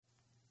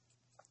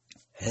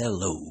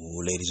Hello,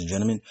 ladies and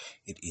gentlemen.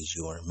 It is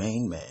your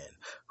main man,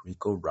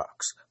 RICO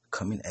ROXX,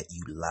 coming at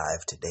you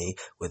live today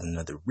with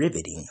another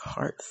riveting,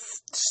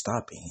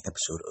 heart-stopping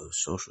episode of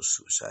Social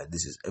Suicide.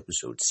 This is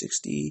episode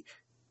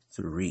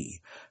 63,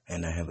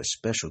 and I have a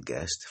special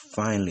guest.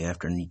 Finally,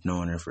 after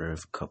knowing her for a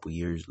couple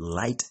years,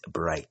 Lite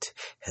Brite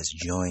has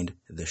joined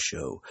the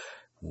show.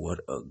 What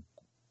a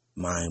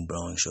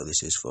mind-blowing show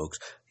this is, folks.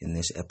 In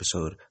this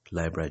episode,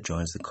 Lite Brite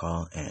joins the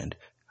call, and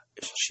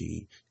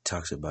she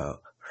talks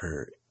about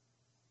her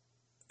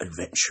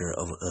adventure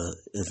of an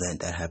event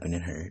that happened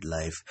in her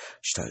life.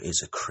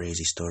 It's a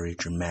crazy story,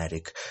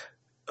 dramatic,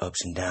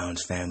 ups and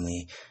downs,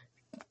 family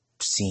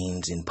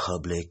scenes in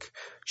public.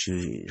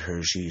 She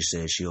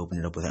said she opened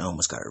it up with, I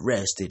almost got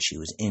arrested, she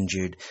was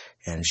injured,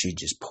 and she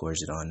just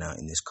pours it on out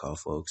in this call,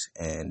 folks,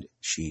 and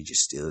she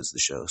just steals the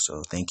show.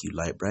 So thank you,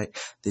 Lite Brite.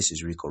 This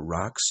is RICO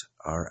ROXX,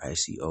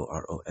 RICO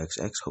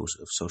ROXX, host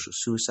of Social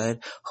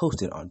Suicide,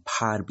 hosted on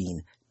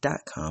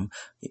podbean.com,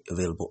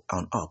 available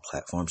on all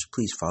platforms.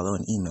 Please follow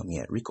and email me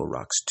at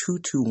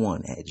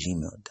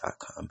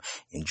RICOROXX221@gmail.com.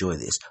 Enjoy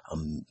this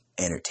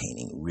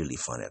entertaining, really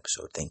fun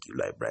episode. Thank you,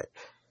 Lite Brite.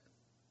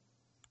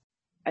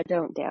 I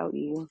don't doubt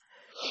you.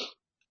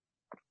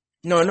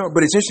 No,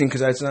 but it's interesting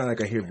because it's not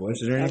like I hear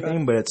voices or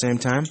anything, but at the same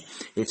time,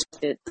 it's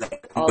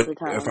like, all the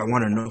time. If I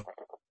want to know,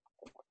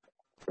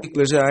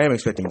 because I am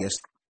expecting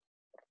guests.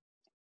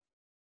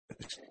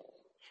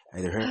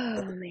 Either her.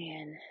 Oh,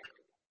 man.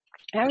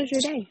 How was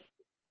your day?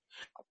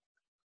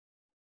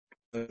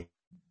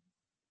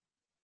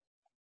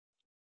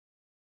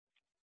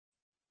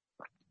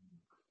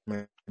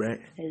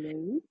 Right.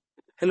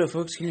 Hello,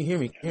 folks. Can you hear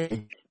me?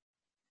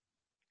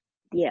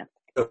 Yeah.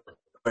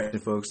 All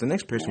right, folks. The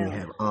next person we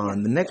have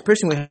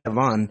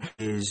on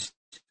is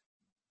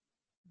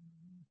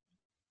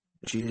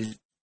she's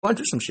going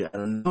through some shit. I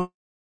don't know.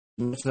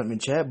 You mentioned something in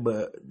chat,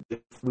 but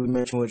if we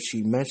mention what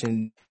she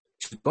mentioned,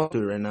 she's going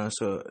through it right now.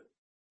 So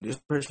this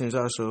person is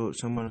also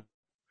someone who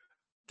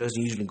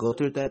doesn't usually go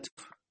through that.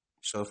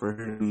 So for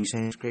her to be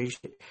saying crazy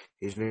shit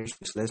is very.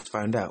 Let's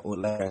find out what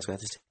Lite Brite's got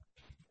to say.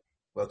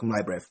 Welcome,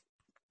 Lite Brite.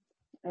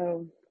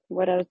 Oh,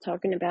 what I was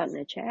talking about in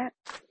the chat?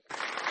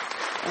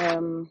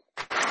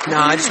 No,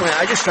 I just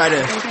try to.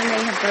 I think I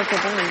may have broke a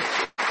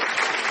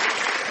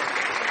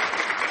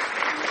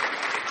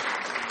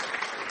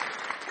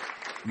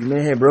bone. You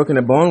may have broken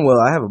a bone. Well,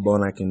 I have a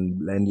bone I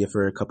can lend you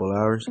for a couple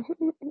hours. Okay.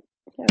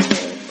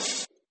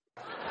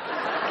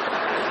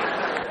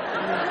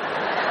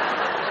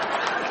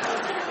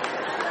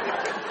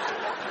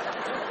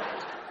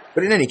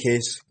 But in any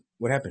case,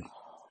 what happened?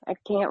 I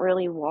can't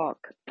really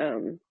walk.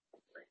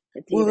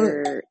 It's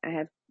either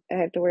I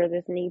have to wear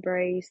this knee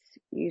brace,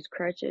 use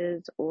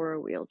crutches, or a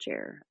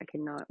wheelchair. I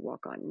cannot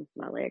walk on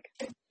my leg.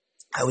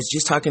 I was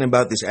just talking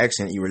about this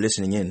accident you were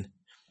listening in.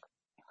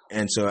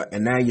 And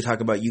now you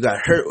talk about you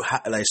got hurt.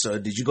 So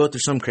did you go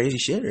through some crazy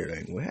shit or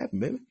like what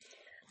happened, baby?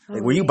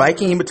 Like, were you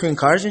biking in between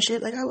cars and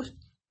shit like I was?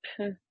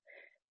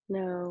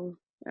 No,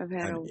 I've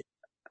had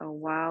a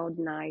wild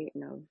night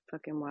and a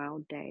fucking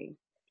wild day.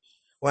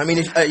 Well, I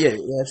mean, yeah,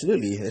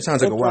 absolutely. It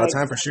sounds like a wild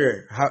time for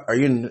sure. How are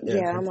you?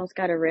 Yeah, I almost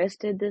got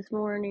arrested this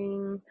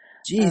morning.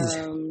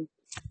 Jeez.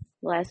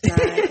 Last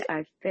night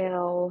I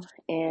fell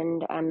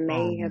and I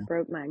may have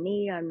broke my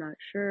knee. I'm not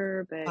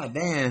sure, but oh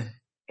damn.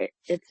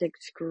 It's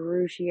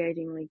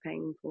excruciatingly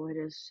painful. It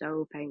is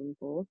so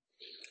painful.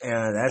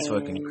 Yeah, that's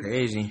fucking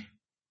crazy.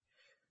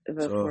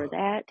 Before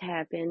that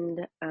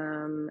happened,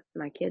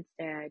 my kid's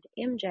dad,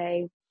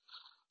 MJ,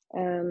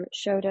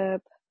 showed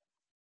up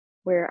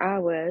where I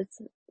was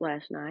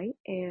last night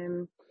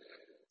and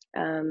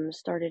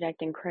started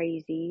acting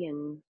crazy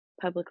and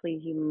publicly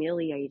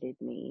humiliated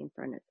me in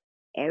front of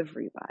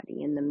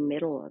everybody in the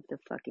middle of the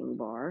fucking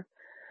bar.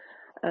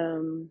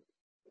 And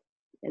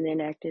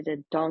then acted a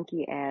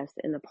donkey ass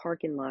in the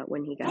parking lot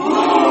when he got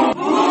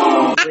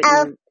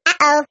there.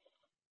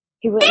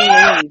 He wouldn't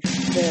leave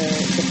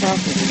the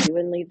property. He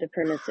wouldn't leave the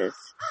premises.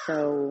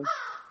 So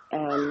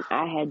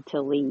I had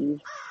to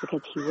leave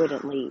because he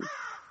wouldn't leave.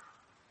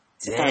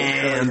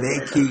 Damn,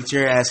 they kicked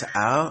your ass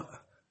out?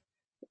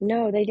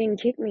 No, they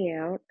didn't kick me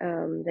out.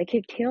 They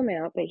kicked him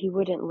out, but he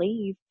wouldn't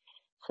leave.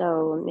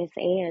 So Miss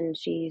Ann,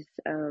 she's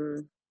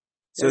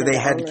so they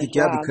had to kick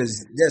you out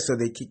because so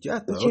they kicked you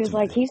out though. She was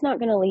like, he's not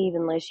gonna leave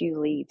unless you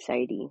leave,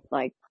 Sadie.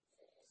 Like,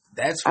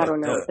 that's I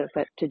don't know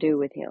what to do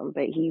with him,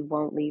 but he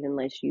won't leave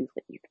unless you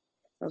leave.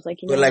 I was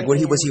like, but like,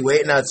 was he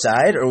waiting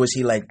outside or was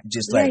he like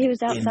just he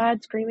was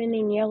outside screaming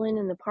and yelling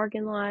in the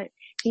parking lot.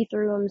 He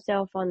threw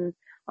himself on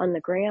the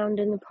ground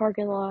in the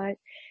parking lot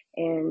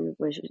and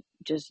was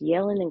just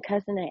yelling and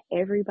cussing at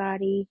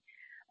everybody.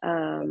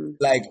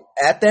 Like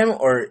at them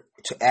or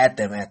at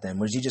them?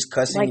 Was he just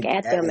cussing? Like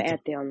at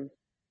them.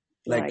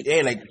 Like,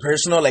 hey, like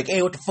personal, like,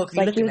 hey, what the fuck are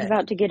you looking at? Like he was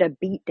about to get a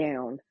beat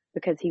down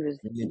because he was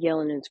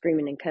yelling and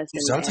screaming and cussing.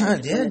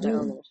 Sometimes, yeah,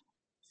 dude.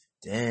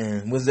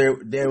 Damn. Was there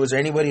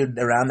anybody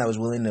around that was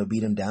willing to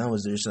beat him down?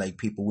 Was there just like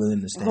people willing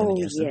to stand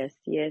against him?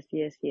 Yes.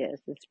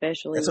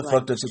 Especially that's a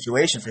fucked up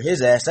situation for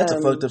his ass. That's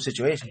a fucked up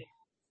situation.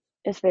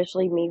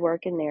 especially me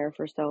working there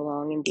for so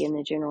long and being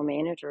the general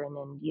manager, and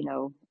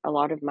then a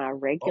lot of my Oh,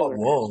 regular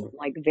whoa!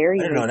 like I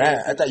very didn't know regular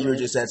that. I thought you were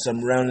customers. just at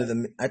some round of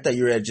the. I thought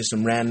you were at just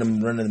some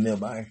random run of the mill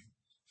bar.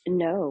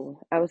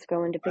 No, I was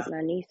going to pick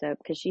my niece up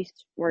because she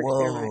works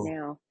there right Whoa,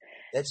 now.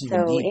 that's even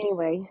So deep.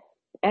 anyway,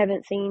 I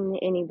haven't seen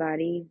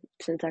anybody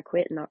since I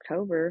quit in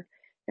October,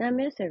 and I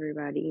miss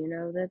everybody.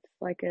 That's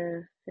like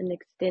an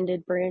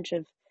extended branch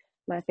of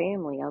my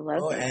family. I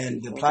love Oh, those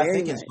and the people plot very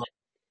thickens. much.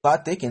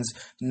 Plot thickens.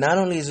 Not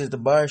only is it the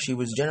bar she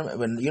was general,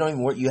 but you don't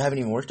even work. You haven't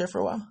even worked there for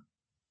a while.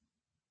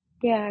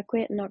 Yeah, I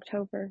quit in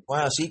October.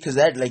 Wow, see, because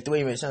that like the way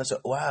you made it sound. So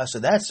wow, so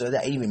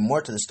that even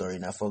more to the story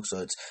now, folks. So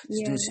it's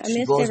Yeah, I she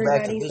missed goes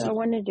back to everybody, so I visit.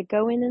 wanted to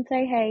go in and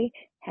say hey,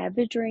 have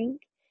a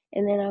drink,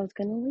 and then I was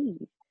gonna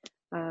leave.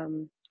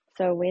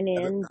 So I went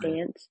in,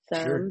 danced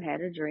Sure. some,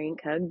 had a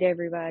drink, hugged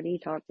everybody,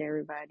 talked to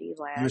everybody,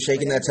 You were laughed,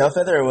 shaking that tail whatever.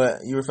 feather, or what?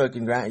 You were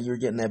fucking grind. You were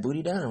getting that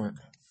booty down, or what?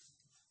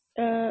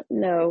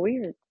 No, we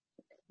were,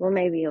 well,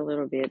 maybe a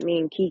little bit. Me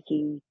and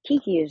Kiki.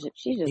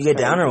 She's You just get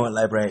down or crazy. what,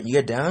 like, right? You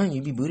get down.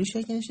 You be booty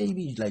shaking and shit. You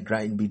be like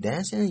grinding, be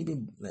dancing. You be,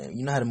 like,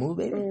 you know how to move,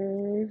 baby.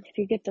 If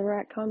you get the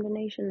right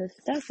combination of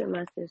stuff in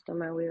my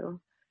system, I will.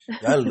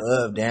 I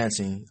love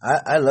dancing.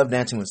 I love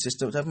dancing with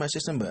system type of my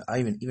system, but I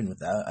even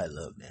without, I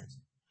love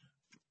dancing.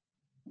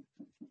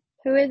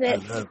 Who is I it?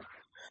 love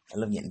I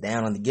love getting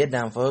down on the get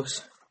down,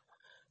 folks.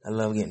 I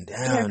love getting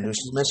Yeah, down. When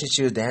she mentioned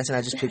she was dancing,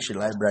 I just pictured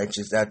Lite Brite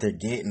just out there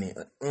getting it.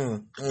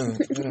 Like,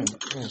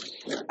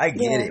 I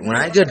get yeah, it. When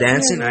I go she has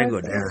dancing, a I lot of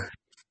go fun. down.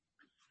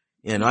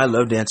 Yeah, no, I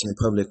love dancing in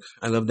public.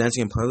 I love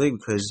dancing in public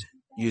because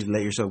you just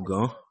let yourself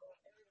go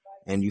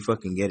and you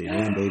fucking get it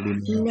in, baby.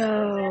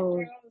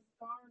 No,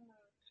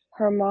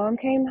 her mom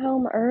came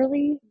home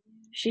early.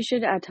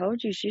 I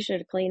told you, she should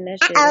have cleaned that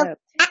shit up.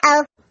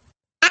 Uh-oh.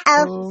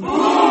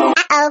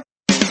 Uh-oh.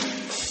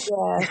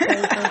 Yeah,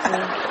 say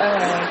something.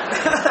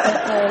 That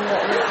time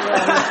that was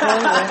around the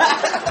corner.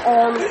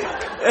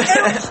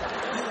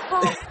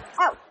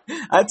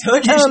 I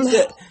told you she Um,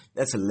 said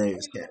that's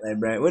hilarious, cat. Like,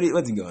 Brian,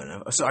 what's going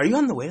on? So, are you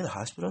on the way to the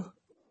hospital?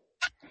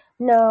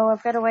 no,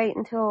 I've got to wait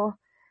until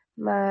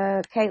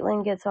my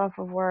Caitlin gets off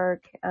of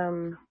work.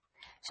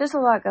 It's just a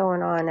lot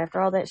going on after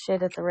all that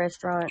shit at the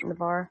restaurant and the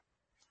bar.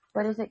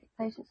 What is it,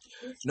 patience?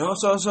 No,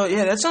 so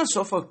yeah, that sounds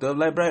so fucked up,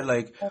 like, Bright.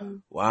 Like, Yeah,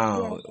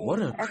 wow, so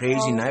what a after crazy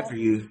all of night that. for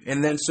you.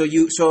 And then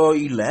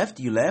you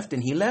left,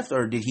 and he left,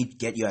 or did he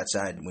get you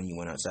outside when you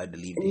went outside to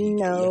leave? Did he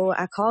get you? No,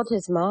 I called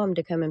his mom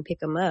to come and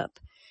pick him up.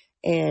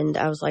 And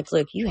I was like,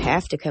 look, you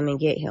have to come and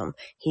get him.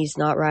 He's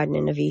not riding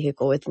in a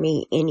vehicle with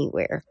me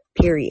anywhere,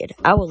 period.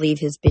 I will leave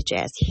his bitch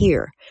ass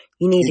here.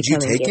 You need Did to you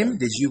come and take get him? him.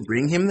 Did you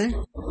bring him there?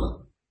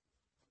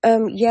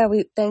 Yeah,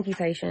 thank you,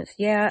 Patience.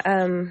 Yeah,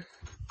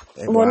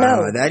 well, Wow,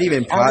 no. that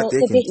even I plot went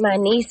to pick thickens. my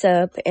niece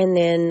up, and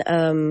then,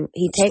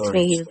 he Good texted story.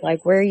 me. He's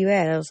like, where are you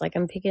at? I was like,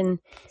 I'm picking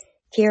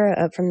Kira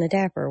up from the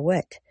Dapper.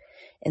 What?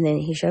 And then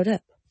he showed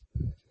up.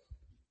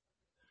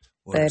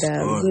 What a But,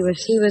 story.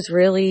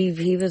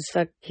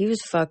 he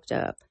was fucked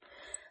up.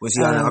 Was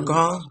he on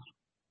alcohol?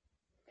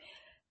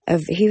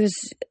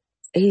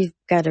 He's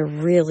got a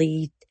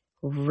really,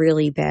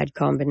 really bad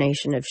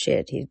combination of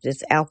shit.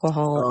 It's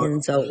alcohol Oh,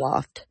 and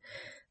Zoloft.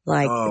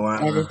 Like, oh that wow.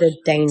 is a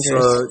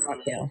dangerous So,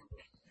 cocktail.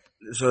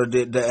 so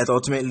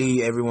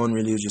ultimately, everyone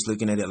really was just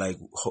looking at it like,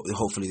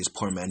 hopefully, this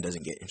poor man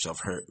doesn't get himself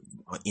hurt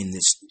in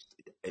this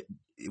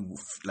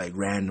like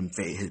random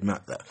phase. His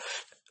mouth.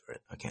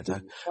 I can't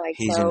talk. Like,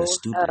 He's in a so,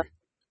 stupor.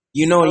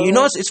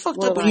 so, It's fucked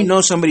we're up when you like,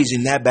 know somebody's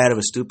in that bad of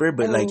a stupor, I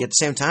but like mean, at the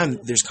same time,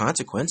 there's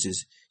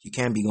consequences. You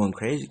can't be going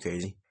crazy.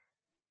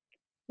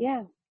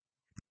 yeah.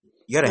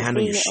 You gotta But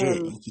handle your see,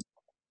 shit.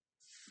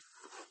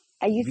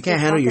 I If you used to can't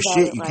handle talk your about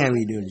shit, it you like, can't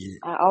be doing shit.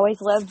 I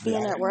always loved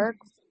being at work,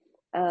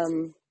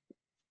 um,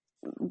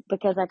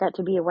 because I got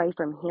to be away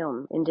from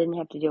him and didn't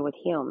have to deal with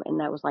him. And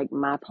that was like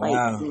my place,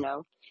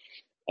 Wow.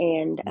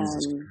 And,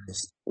 Jesus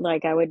Christ.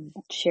 like I would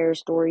share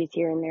stories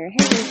here and there. Hey,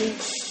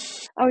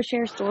 Lizzie. I would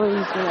share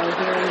stories, here and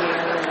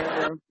there,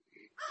 whatever.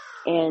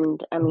 And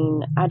I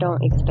mean, I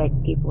don't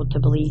expect people to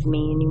believe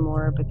me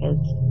anymore because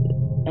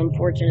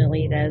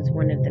unfortunately that is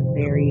one of the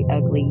very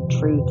ugly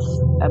truths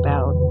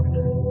about,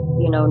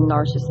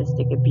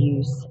 narcissistic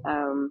abuse,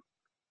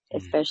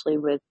 especially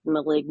with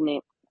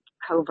malignant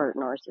covert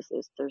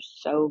narcissists. They're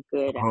so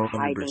good at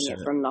hiding it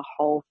 100%. from the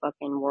whole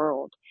fucking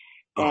world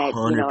that,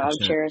 I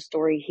would 100%. share a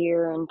story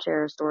here and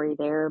share a story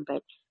there,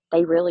 but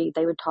they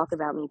would talk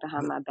about me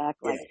behind my back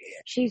Yeah, like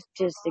yeah. she's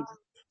just,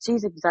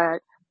 she's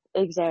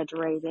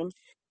exaggerating.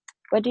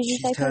 What did you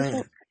She's say, telling.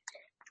 patient?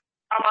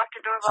 I locked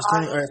the door She's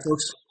telling. All behind right,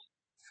 folks.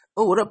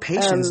 Oh, what up,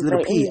 Patience, me. little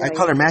But P? I anyway,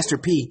 call her Master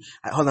P.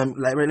 Hold on,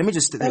 like, let me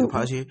just take a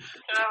pause so here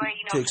that way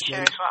you to know for sure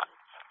explain. it's locked.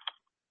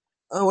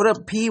 Oh, what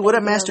up, P? What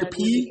up, Thank you. I Master love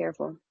you. Be P?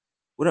 careful.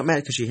 What up,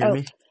 Matt? Can she hear Oh,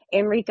 me?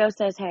 Enrico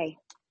says, hey.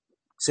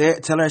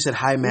 Tell her I said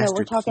hi, No,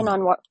 we're Master talking P.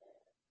 on what?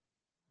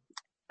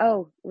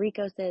 Oh,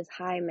 Rico says,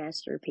 hi,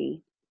 Master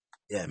P.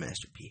 Yeah,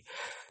 Master P.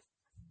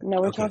 No,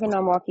 we're Okay. talking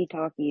on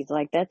walkie-talkies.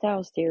 Like, that's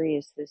how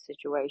serious this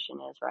situation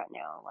is right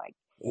now. Like,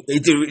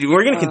 Dude,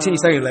 we're gonna continue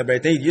talking Lite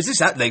Brite. It's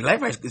just like Lite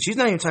Brite. She's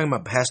not even talking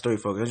about past story,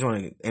 folks. I just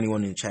want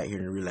anyone in the chat here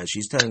to realize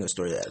she's telling a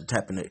story that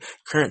happened at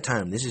current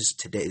time. This is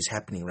today. Is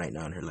happening right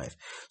now in her life.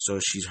 So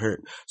she's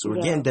hurt. So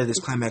we're getting to this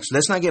climax.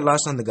 Let's not get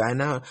lost on the guy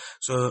now.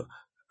 So,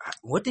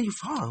 what did you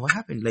fall? What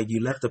happened? Like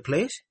you left the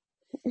place?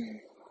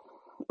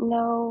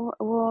 No,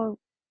 well,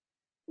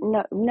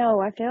 no,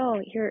 I fell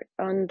here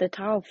on the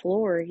tile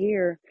floor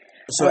here.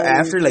 So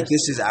after, like,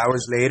 this is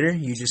hours later,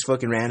 you just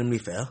fucking randomly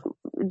fell?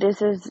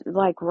 This is,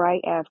 like,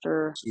 right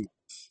after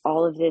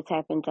all of this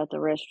happens at the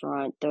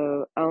restaurant.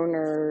 The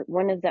owner,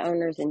 one of the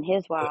owners and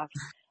his wife,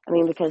 I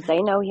mean, because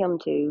they know him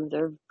too,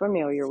 they're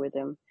familiar with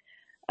him,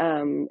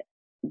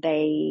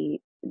 they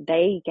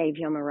gave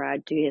him a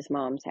ride to his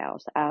mom's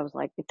house. I was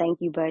like, thank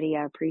you, buddy.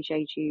 I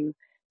appreciate you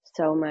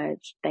so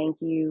much. Thank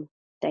you.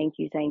 Thank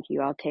you. Thank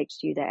you. I'll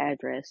text you the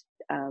address,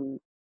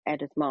 at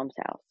his mom's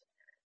house.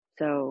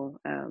 So,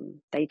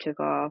 they took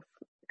off,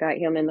 got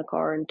him in the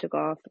car and took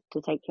off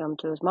to take him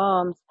to his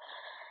mom's.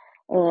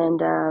 And,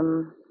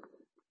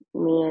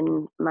 me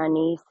and my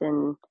niece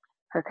and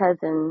her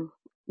cousin,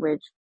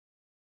 which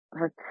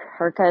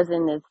her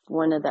cousin is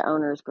one of the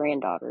owner's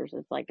granddaughters.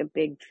 It's like a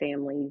big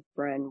family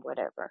run,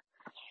 whatever.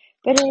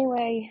 But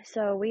anyway,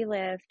 so we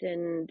left,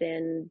 and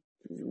then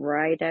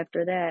right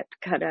after that,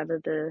 got out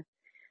of the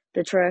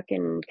truck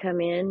and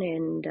come in,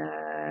 and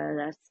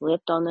I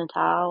slipped on the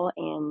tile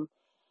and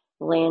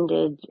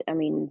landed. I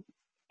mean,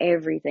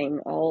 everything,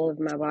 all of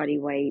my body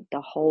weight,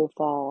 the whole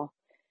fall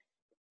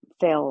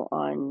fell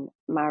on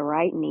my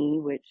right knee,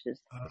 which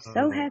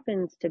so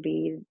happens to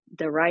be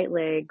the right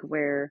leg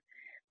where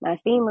my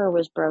femur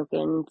was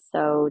broken.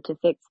 So to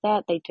fix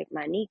that, they took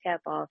my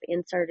kneecap off,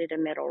 inserted a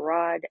metal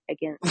rod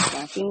against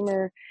my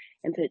femur,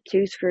 and put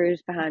 2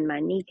 screws behind my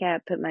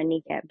kneecap, put my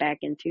kneecap back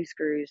in 2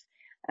 screws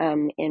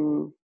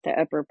in the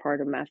upper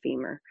part of my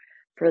femur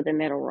for the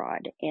metal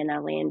rod. And I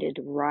landed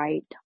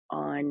right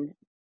on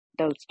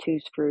those 2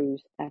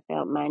 screws. I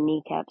felt my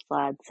kneecap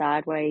slide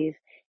sideways,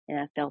 and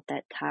I felt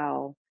that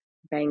towel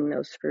bang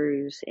those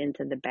screws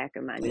into the back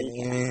of my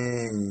kneecap.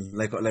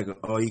 Like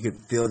you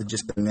could feel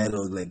just the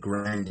metal like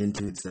grind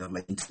into itself,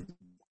 like.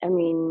 I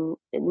mean,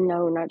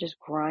 no, not just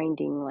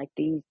grinding. Like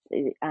these.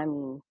 I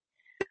mean,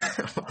 I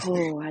thought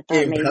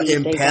maybe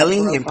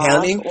impaling.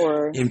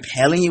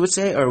 You would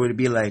say, or would it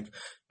be like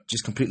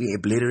just completely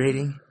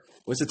obliterating?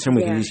 What's the term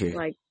we can use here?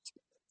 Like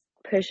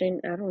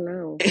pushing. I don't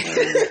know.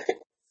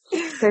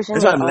 Pushing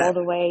it all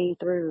the way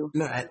through.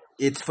 No,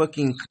 it's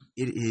fucking.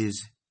 It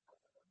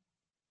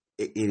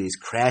is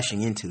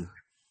crashing into.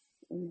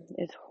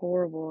 It's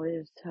horrible. It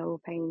is so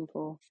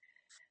painful.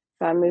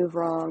 If I move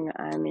wrong,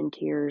 I'm in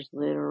tears,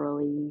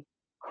 literally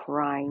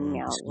crying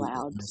out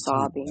loud,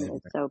 sobbing.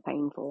 It's so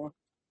painful.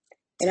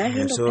 And I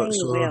handle pain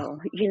well,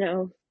 you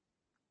know.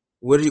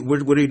 What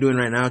are you doing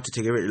right now to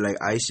take it?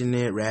 Like icing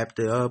it, wrapped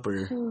it up,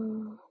 or?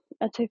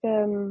 I took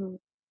a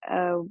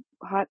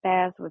hot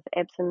bath with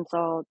Epsom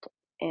salt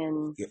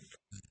and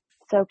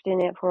soaked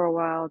in it for a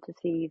while to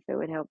see if it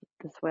would help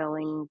the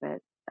swelling, but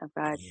I've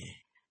got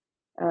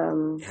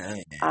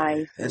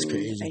ice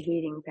and a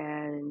heating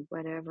pad and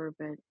whatever,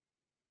 but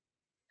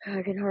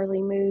I can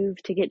hardly move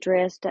to get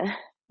dressed. I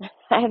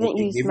haven't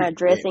used my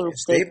dressing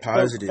stick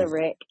since the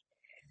wreck.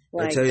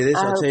 Like, I'll tell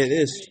you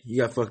this.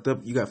 You got fucked up.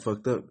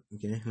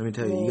 Okay, let me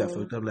tell you, you got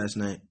fucked up last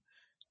night.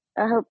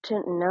 I hope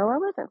to. No, I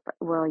wasn't.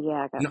 Well,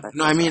 yeah, I got fucked up.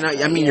 No, I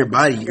mean your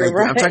body. Like,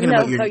 right. I'm talking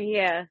about your. Oh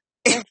yeah,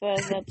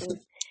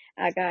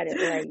 I got it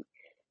right.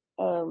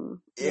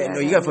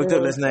 You got fucked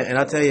up last night, and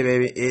I'll tell you,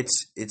 baby,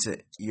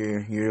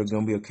 you're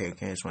gonna be okay.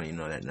 Okay, I just want you to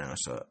know that now.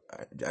 So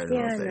I don't know.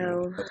 Yeah, I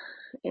know.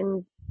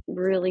 And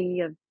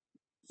really,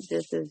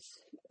 this is,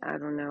 I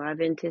don't know.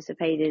 I've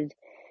anticipated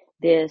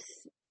this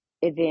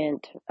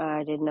event.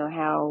 I didn't know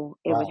how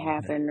it would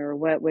happen or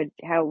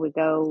how it would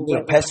go.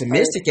 You're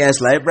pessimistic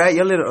ass Lite Brite.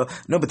 You're a little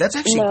no, but that's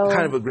actually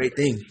kind of a great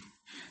thing.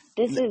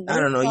 I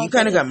don't know. You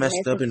kind of got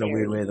messed up in a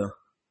weird way, though.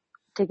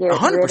 To get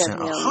 100%, rid of him,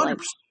 100%. Like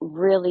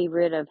really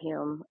rid of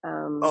him.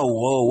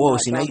 Whoa!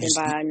 See, now you just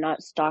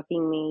not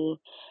stalking me.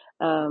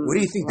 What do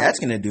you think that's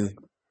gonna do?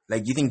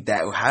 Like, you think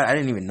that? I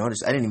didn't even notice.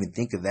 I didn't even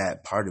think of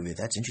that part of it.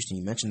 That's interesting.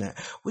 You mentioned that.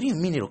 What do you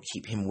mean it'll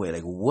keep him away?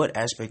 Like, what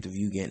aspect of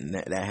you getting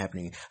that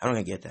happening? I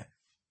don't get that.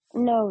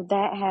 No,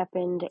 that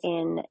happened,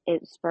 and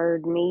it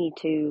spurred me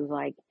to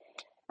like.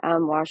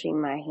 I'm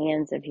washing my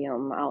hands of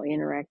him. I'll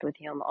interact with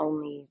him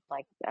only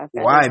like.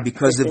 Why?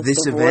 Because of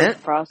this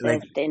event?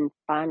 Processed and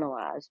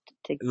finalized.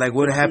 Like,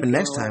 what happened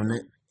next time?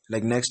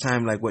 Like, next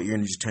time, like, what, you're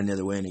going to just turn the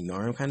other way and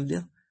ignore him kind of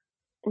deal?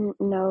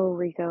 No,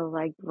 Rico,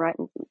 like, right.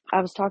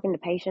 I was talking to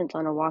patients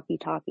on a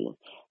walkie-talkie.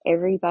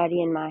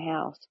 Everybody in my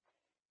house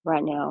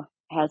right now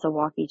has a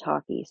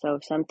walkie-talkie. So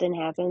if something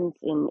happens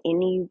in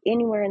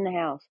anywhere in the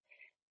house,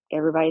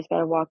 everybody's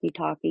got a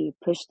walkie-talkie,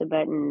 push the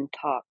button and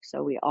talk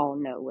so we all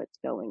know what's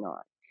going on.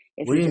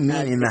 What do you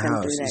mean in the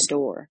house? Through that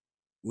door.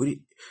 What do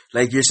you,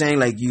 like, you're saying,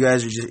 like, you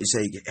guys are just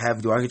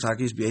have the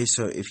walkie-talkies be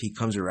so if he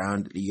comes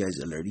around, you guys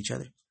alert each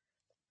other?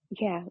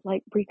 Yeah,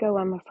 like, Rico,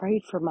 I'm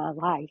afraid for my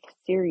life,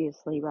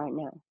 seriously, right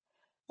now.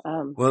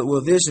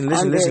 Well, listen,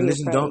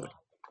 don't.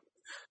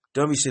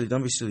 Don't be silly.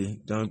 Don't be silly.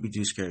 Don't be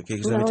too scared. Okay,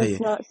 because let me No, tell it's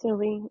you. not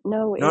silly.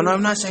 No, No, it's I'm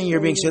not not saying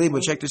you're being silly at silly, but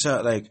all. check this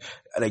out. Like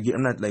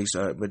I'm not like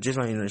sorry, but just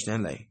want you to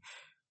understand. Like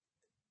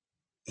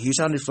he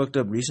sounded fucked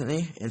up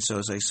recently, and so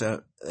it's like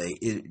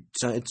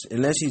it's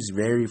unless he's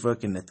very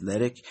fucking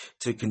athletic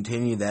to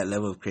continue that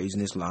level of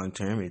craziness long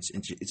term. It's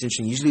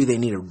interesting. Usually they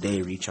need a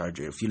day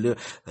recharger. If you look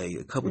like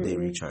a couple day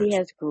recharge. He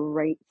has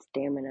great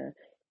stamina.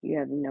 You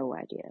have no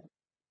idea.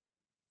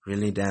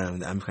 Really,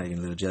 damn, I'm kind of getting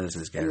a little jealous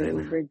of this guy right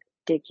now.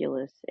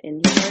 Ridiculous.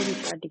 And he already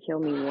tried to kill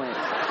me once.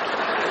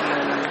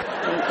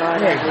 Thank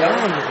God You're I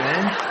dumb,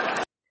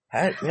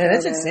 man.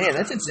 That's insane.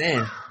 That's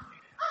insane.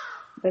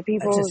 But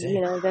people,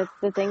 that's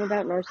the thing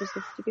about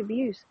narcissistic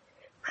abuse.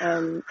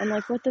 I'm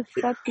like, what the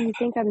fuck do you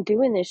think I'm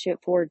doing this shit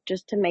for?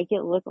 Just to make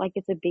it look like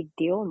it's a big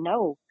deal?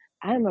 No.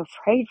 I'm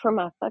afraid for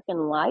my fucking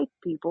life,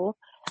 people.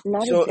 I'm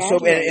not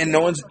exaggerating. And no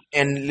one's,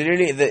 and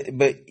literally,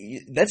 but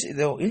that's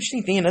the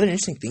interesting thing. Another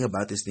interesting thing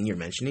about this thing you're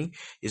mentioning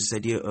is this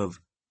idea of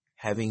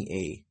having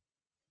a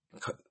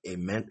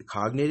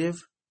cognitive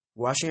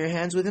washing your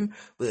hands with him,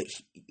 but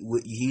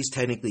he's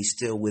technically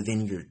still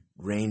within your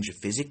range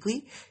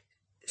physically.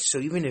 So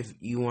even if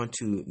you want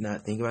to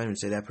not think about him and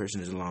say that person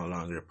is a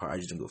longer apart, I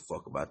just don't give a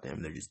fuck about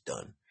them. They're just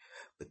done.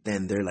 But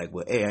then they're like,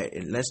 well, hey,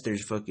 unless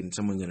there's fucking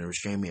someone going to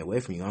restrain me away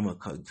from you, I'm going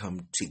to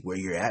come to where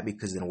you're at,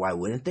 because then why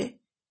wouldn't they?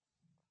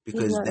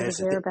 Because he's not going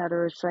to care about a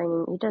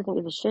restraining. He doesn't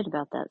give a shit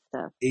about that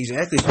stuff.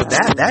 Exactly. So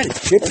that is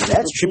trippy.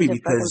 That's trippy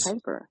because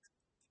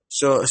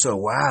so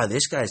wow,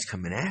 this guy's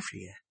coming after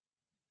you.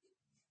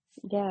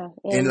 Yeah,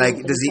 and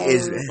like does he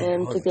is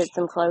to get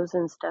some clothes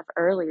and stuff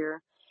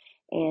earlier,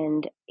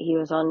 and he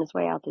was on his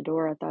way out the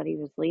door. I thought he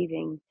was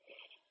leaving.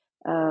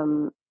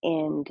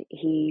 And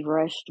he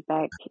rushed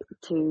back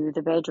to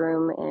the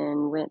bedroom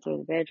and went through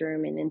the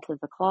bedroom and into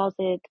the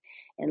closet.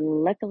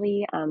 And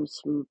luckily, I'm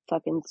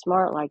fucking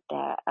smart like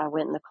that. I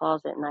went in the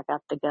closet and I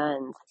got the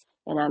guns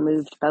and I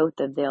moved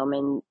both of them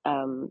and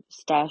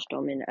stashed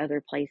them in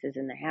other places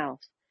in the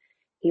house.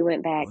 He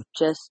went back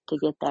just to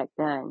get that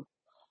gun.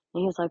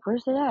 And he was like,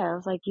 "Where's it at?" I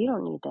was like, "You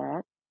don't need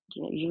that.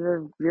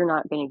 You're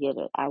not going to get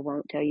it. I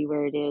won't tell you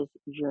where it is.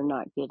 You're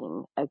not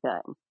getting a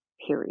gun,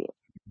 period.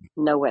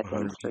 No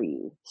weapons for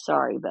you.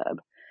 Sorry,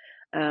 bub."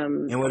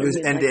 And he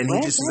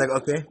just was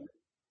like, okay.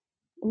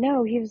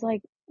 No, he was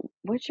like,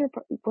 what,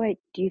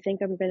 do you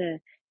think I'm going to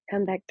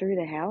come back through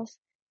the house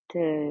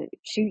to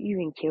shoot you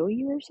and kill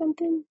you or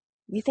something?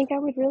 You think I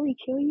would really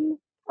kill you?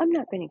 I'm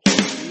not going to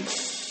kill you.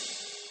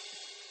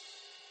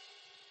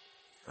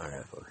 All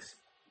right, folks.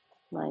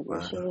 Like,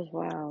 this shit was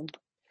wild.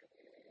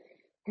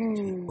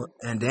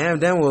 And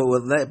damn,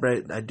 well, Lite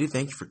Brite, I do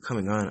thank you for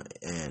coming on.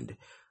 And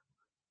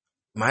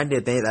my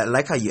day, I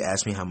like how you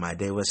asked me how my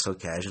day was so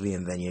casually,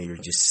 and then you're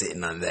just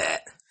sitting on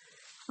that.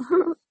 I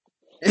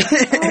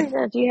always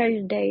ask you how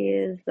your day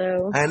is,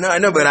 though. I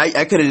know, but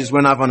I could have just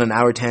went off on an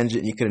hour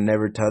tangent. You could have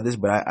never told this,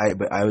 but I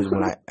was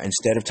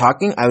instead of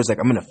talking, I was like,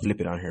 I'm gonna flip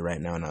it on here right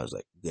now, and I was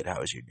like, good, how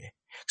was your day?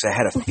 Because I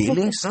had a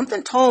feeling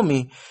something told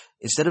me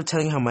instead of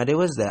telling you how my day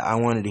was, that I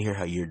wanted to hear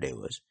how your day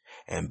was,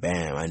 and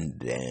bam,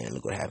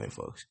 look what happened,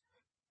 folks.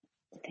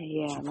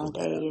 Yeah, my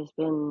day has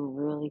been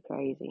really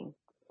crazy,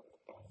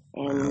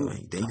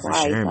 and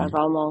twice I've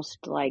almost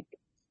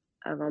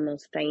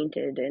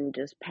fainted and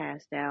just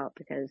passed out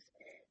because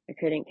I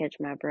couldn't catch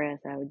my breath.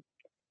 I would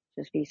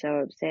just be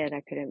so upset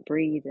I couldn't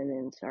breathe and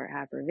then start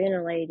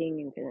hyperventilating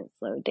and couldn't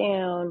slow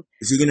down.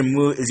 Is he gonna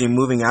move? Is he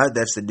moving out?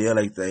 That's the deal.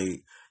 Like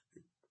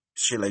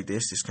shit like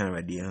this kind of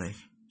idea. Like,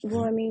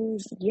 well, I mean,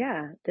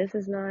 yeah, this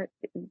is not.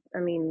 I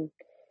mean,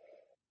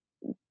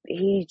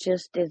 he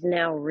just is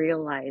now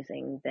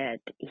realizing that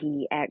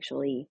he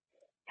actually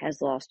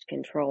has lost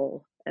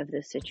control of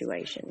the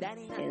situation,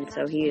 and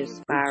so he is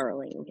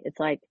spiraling. It's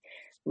like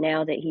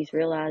now that he's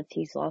realized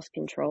he's lost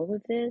control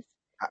of this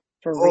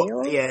for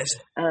real. Yes.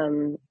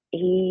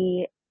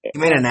 He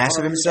made an ass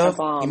of himself.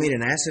 He made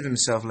an ass of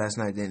himself last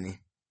night, didn't he?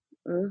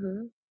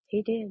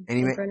 He did,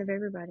 in front of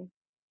everybody.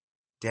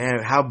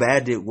 Damn, how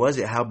bad was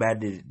it? How bad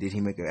did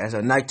he make an ass?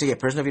 Not to get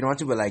personal if you don't want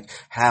to, but like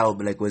how?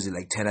 But like, was it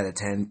like 10 out of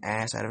 10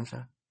 ass at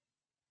himself?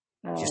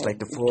 Just like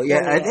the floor.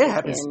 Yeah, it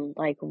happens.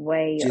 Like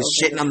way just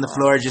shitting on the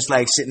floor, just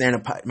like sitting there in a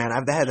pot. Man,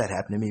 I've had that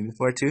happen to me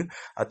before too.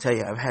 I'll tell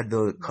you, I've had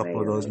a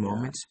couple of those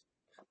moments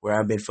where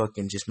I've been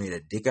fucking just made a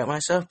dick out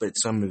myself. But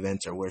some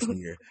events are worse when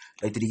you're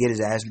like, did he get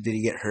his ass? Did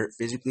he get hurt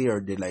physically,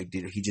 or did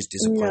he just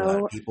disappoint a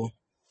lot of people?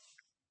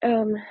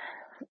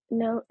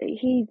 No,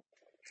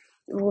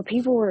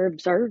 people were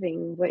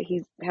observing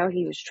how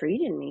he was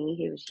treating me.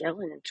 He was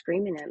yelling and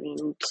screaming at me,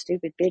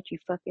 "Stupid bitch, you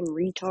fucking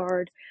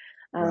retard.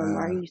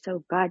 Why are you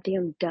so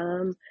goddamn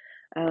dumb?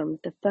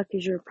 The fuck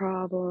is your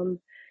problem?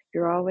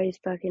 You're always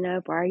fucking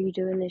up. Why are you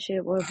doing this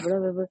shit?" Blah, blah,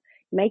 blah, blah.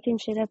 Making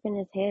shit up in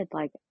his head.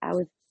 Like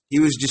he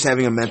was just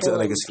having a mental,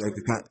 like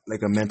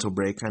a mental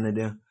break kind of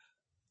deal.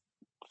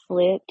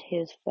 Flipped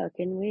his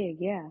fucking wig,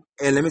 yeah.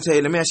 And let me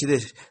ask you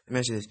this.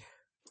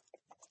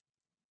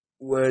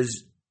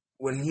 Was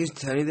when he was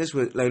telling you this,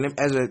 was like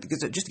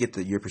just to get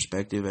your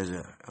perspective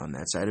on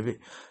that side of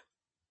it.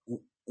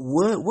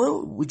 What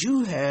would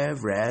you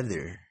have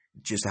rather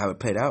just how it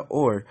played out,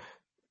 or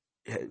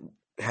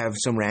have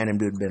some random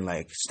dude been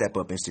like step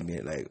up instantly,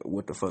 like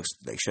what the fuck,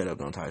 like shut up,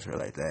 don't talk to her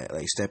like that,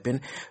 like step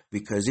in,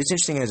 because it's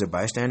interesting as a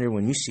bystander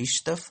when you see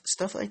stuff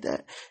like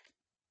that.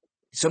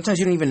 Sometimes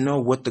you don't even know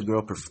what the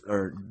girl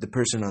or the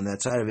person on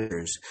that side of it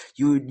is.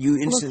 You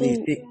instantly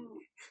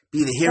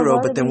be the hero,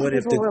 but then what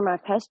if people were my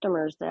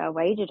customers that I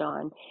waited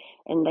on,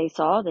 and they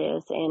saw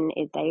this, and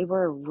they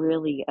were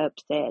really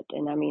upset.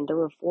 And I mean, there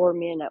were 4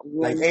 men at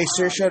one like, hey,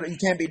 sir, shut up, you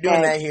can't be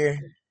doing that here.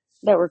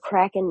 That were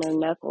cracking their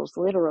knuckles,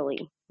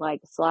 literally.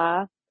 Like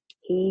Sly,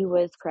 he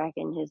was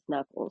cracking his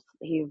knuckles.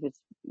 He was,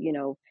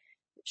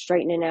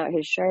 straightening out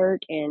his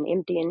shirt and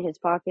emptying his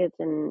pockets,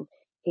 and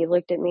he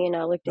looked at me, and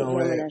I looked at him,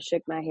 and I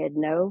shook my head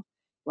no.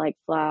 Like,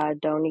 Sly,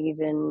 don't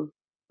even,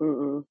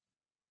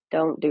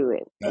 don't do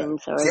it. And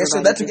so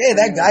that's okay.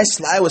 That guy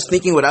Sly was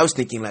thinking what I was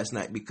thinking last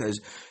night, because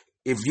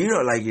if you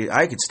don't like it,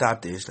 I could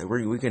stop this. Like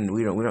we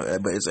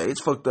don't. But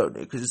it's fucked up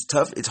because it's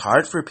tough. It's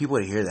hard for people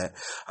to hear that.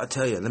 I'll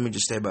tell you. Let me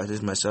just say about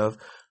this myself,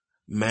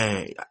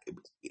 man.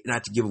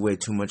 Not to give away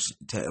too much.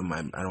 I don't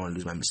want to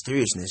lose my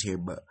mysteriousness here,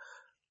 but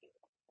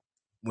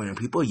when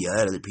people yell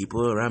at other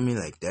people around me,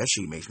 like that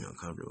shit makes me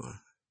uncomfortable.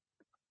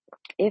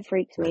 It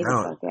freaks me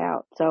the fuck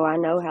out. So I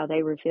know how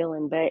they were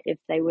feeling, but if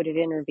they would have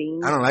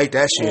intervened, I don't like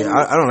that shit.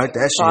 I don't like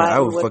that shit. I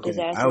would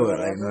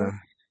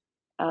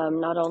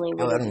not only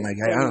would I don't like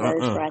it.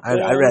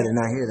 I'd rather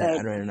not hear that.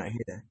 I'd rather not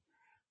hear that.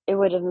 It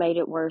would have made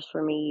it worse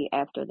for me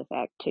after the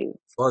fact too.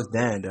 Fuck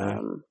that,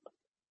 dog.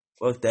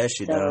 Fuck that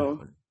shit,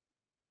 dog.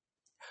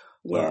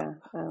 Yeah.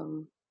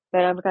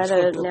 But I've got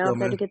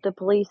to get the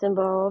police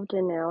involved,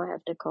 and now I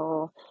have to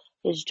call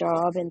his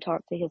job and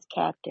talk to his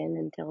captain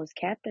and tell his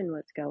captain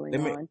what's going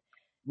on.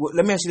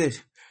 Let me ask you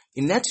this: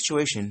 in that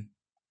situation,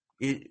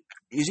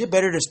 is it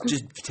better to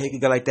just take a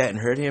guy like that and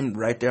hurt him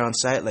right there on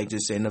site, like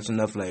just say enough's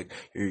enough, like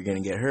you're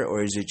gonna get hurt,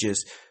 or is it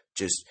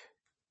just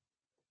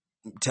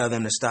tell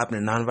them to stop in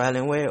a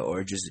nonviolent way,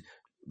 or just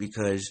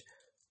because,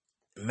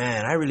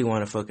 man, I really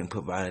want to fucking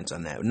put violence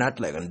on that, not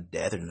like on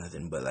death or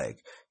nothing, but like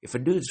if a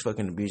dude's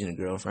fucking abusing a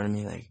girl in front of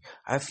me, like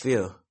I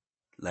feel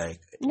like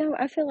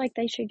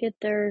they should get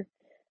their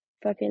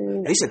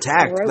fucking at least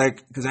attacked,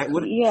 like because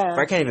if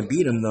I can't even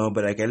beat him though,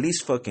 but like at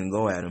least fucking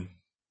go at him,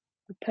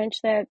 punch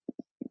that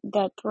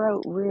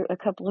throat a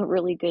couple of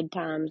really good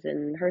times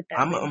and hurt that.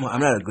 I'm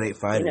not a great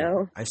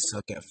fighter. I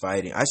suck at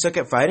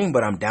fighting,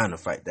 but I'm down to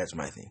fight. That's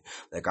my thing.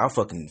 Like I'll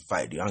fucking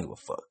fight, dude. I don't give a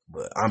fuck,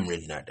 but I'm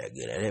really not that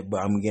good at it.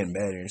 But I'm getting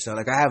better and stuff.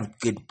 Like I have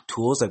good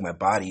tools. Like my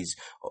body's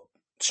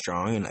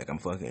strong and like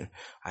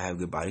I have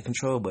good body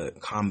control. But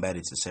combat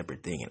is a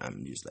separate thing, and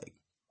I'm just like,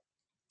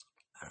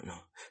 I don't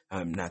know.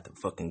 I'm not the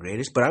fucking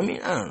greatest, but I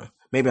mean, I don't know.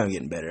 Maybe I'm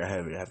getting better. I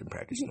haven't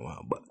practiced in a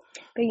while, but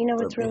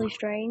what's really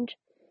strange?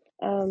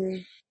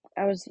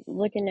 I was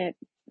looking at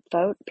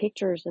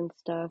pictures and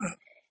stuff,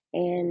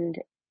 and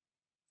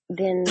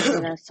then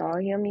when I saw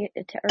him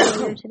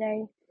earlier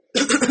today,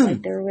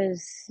 like there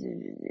was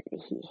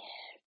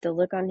the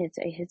look on his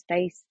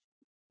face.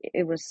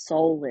 It was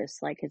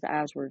soulless. Like his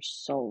eyes were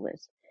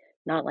soulless,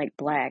 not like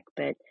black,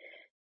 but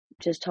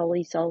just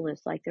totally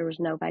soulless. Like there was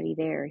nobody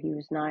there. He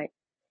was not.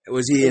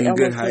 Was he in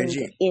good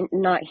hygiene?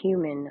 Not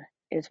human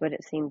is what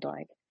it seemed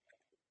like.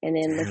 And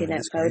then looking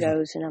at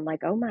photos, and I'm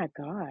like, oh my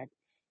God.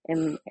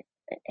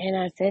 And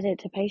I said it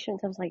to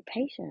Patience. I was like,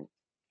 Patience,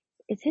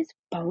 is his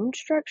bone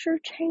structure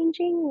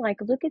changing? Like,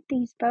 look at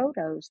these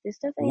photos. This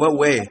doesn't. What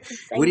way?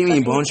 What do you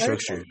mean bone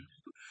structure?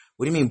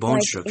 What do you mean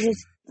bone structure?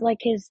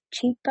 His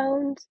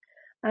cheekbones,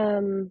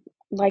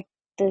 like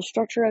the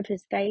structure of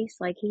his face.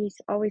 Like he's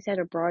always had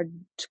a broad,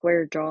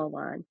 square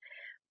jawline,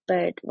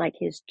 but like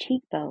his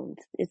cheekbones,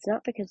 it's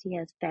not because he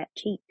has fat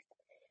cheeks.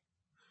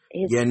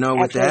 His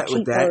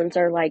cheekbones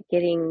are like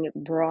getting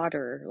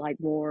broader, like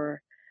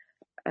more.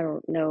 I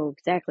don't know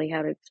exactly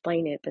how to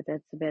explain it, but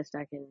that's the best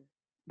I can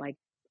like.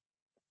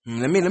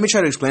 Let me try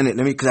to explain it.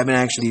 Because I've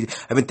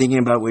been thinking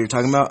about what you're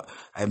talking about.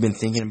 I've been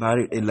thinking about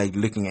it and like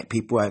looking at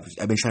people. I've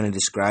been trying to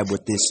describe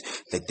what this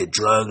like the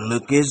drug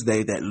look is.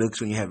 That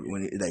looks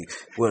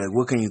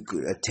what can you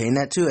attain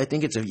that to? I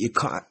think it's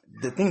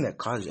the thing that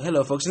causes it.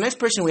 Hello, folks. The next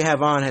person we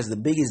have on has the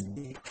biggest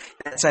dick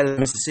that side of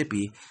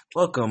Mississippi.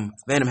 Welcome,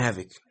 Venom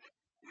Havoc.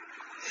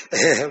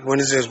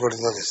 Buenos días,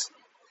 buenas noches.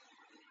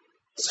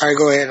 Sorry,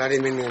 go ahead. I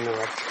didn't mean to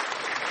interrupt.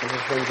 I'm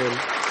just thinking.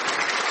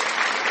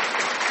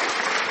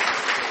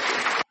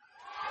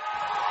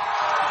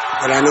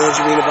 But I know what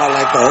you mean about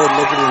like the whole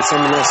looking in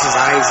someone else's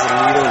eyes and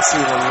you don't see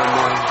them no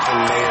more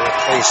and their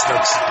face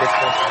looks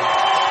different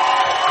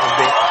a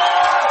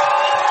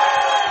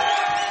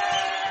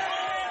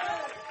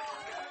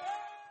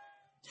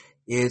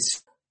bit.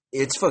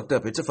 It's fucked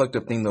up. It's a fucked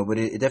up thing though, but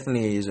it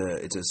definitely is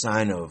it's a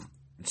sign of.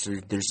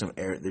 There's some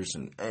error.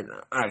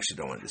 I actually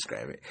don't want to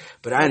describe it,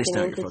 but I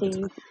understand what you're fucking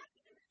talking about.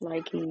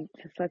 Like he's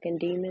a fucking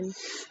demon.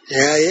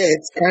 Yeah,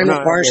 it's kind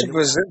of partial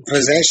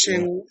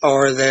possession,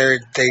 or they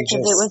just. It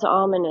was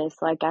ominous.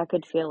 Like I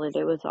could feel it.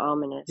 It was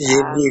ominous.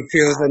 You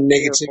feel the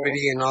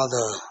negativity and all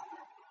the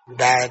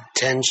bad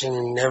tension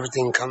and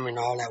everything coming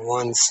all at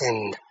once,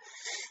 and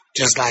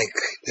just like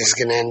this is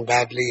gonna end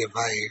badly if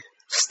I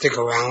stick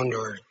around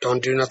or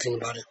don't do nothing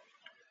about it.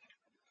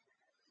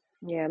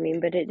 Yeah, I mean,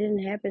 but it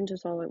didn't happen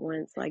just all at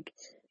once. Like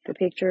the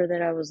picture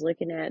that I was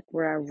looking at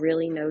where I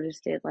really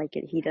noticed it, like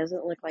he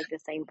doesn't look like the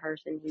same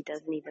person. He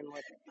doesn't even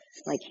look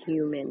like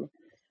human.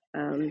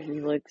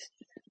 He looks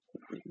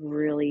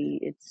really,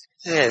 it's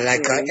like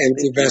an very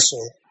empty spooky.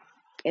 vessel.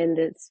 And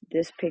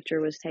this picture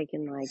was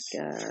taken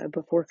like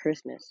before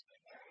Christmas.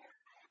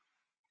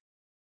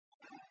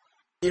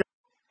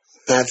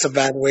 That's a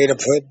bad way to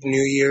put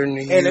New Year,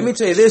 New Hey, let You. me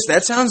tell you this.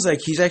 That sounds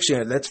like he's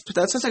actually that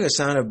sounds like a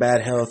sign of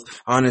bad health.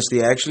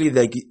 Honestly, actually,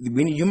 like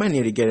you might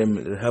need to get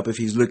him help if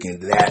he's looking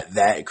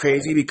that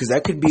crazy, because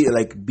that could be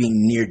like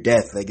being near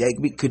death. Like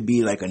could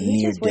be like a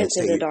He near just death went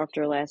to the state.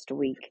 doctor last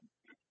week.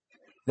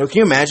 No, can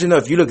you imagine though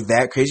if you look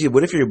that crazy?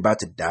 What if you're about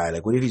to die?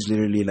 Like, what if he's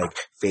literally like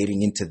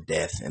fading into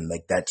death, and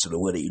like that's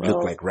what you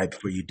look like right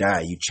before you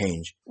die? You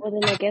change. Well,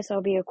 then I guess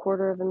I'll be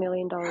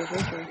 $250,000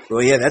 richer.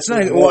 Well, yeah, that's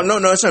not. Well, no,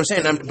 that's what I'm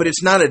saying. But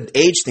it's not an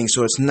age thing,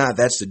 so it's not.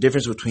 That's the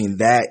difference between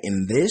that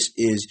and this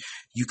is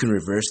you can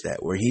reverse that.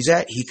 Where he's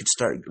at, he could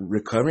start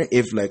recovering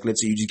if, like, let's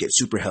say you just get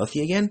super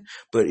healthy again.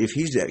 But if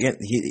he's again,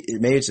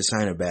 maybe it's a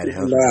sign of bad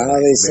health. But how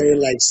they say,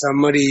 like,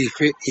 somebody,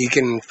 you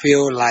can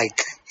feel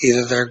like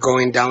either they're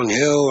going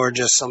downhill or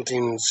just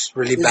something's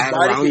really bad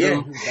around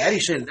them. His body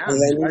shutting down. And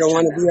then you don't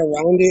want to be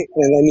around it,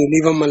 and then you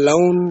leave them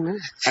alone,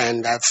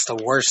 and that's the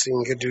worst thing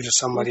you could do to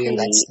somebody in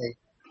that state.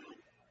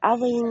 I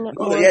lean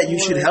Oh yeah, you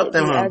should help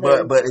them,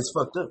 but it's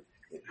fucked up.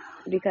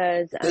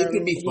 Because they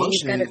could be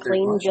he's got a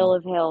clean bill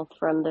of health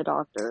from the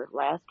doctor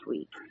last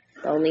week.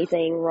 The only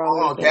thing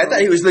wrong with him. Okay, I thought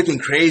he was looking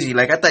crazy.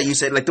 Like, I thought you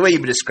said, like, the way you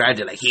described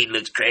it, like, he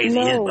looks crazy.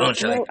 No, his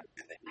bones no. In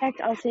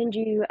fact, I'll send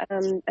you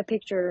a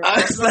picture.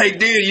 I was like,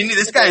 dude,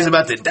 this guy's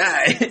about to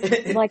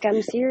die. Like,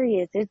 I'm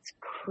serious. It's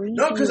creepy.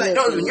 No, because I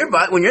know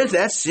when you're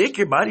that sick,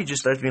 your body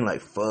just starts being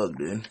like, fuck,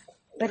 dude.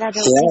 But I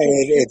don't think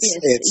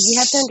it's you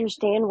have to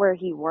understand where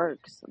he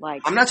works.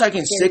 Like, I'm not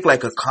talking sick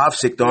like a cough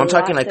sick, though. I'm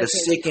talking like a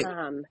sick.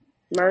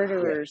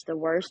 Murderers, the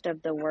worst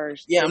of the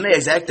worst. Yeah, I'm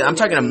exactly. I'm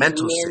talking a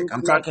mental sick.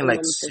 I'm talking like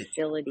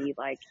facility,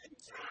 like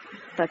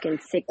fucking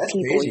sick That's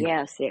people. crazy.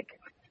 Yeah, sick.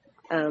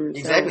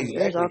 Exactly. So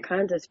there's all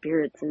kinds of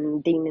spirits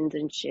and demons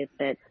and shit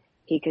that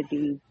he could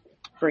be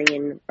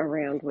bringing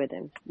around with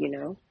him. You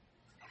know,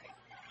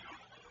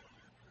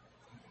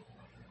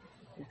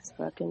 it's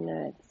fucking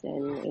nuts,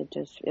 and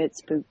it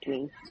spooked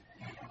me.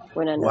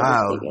 When I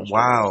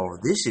Wow!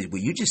 This is what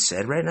you just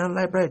said right now,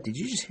 Lite Brite. Did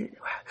you just hear?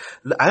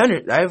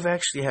 I've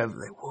actually have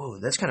like, whoa,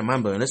 that's kind of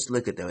mind blowing. Let's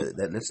look at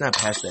that. Let's not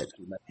pass that.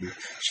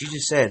 She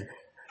just said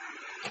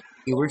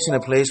he works in a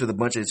place with a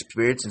bunch of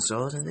spirits and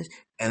souls and this,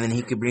 and then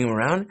he could bring them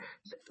around.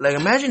 Like,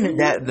 imagine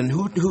that. Then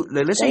who?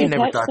 Let's say you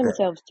never thought that.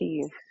 themselves to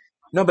you.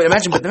 No, but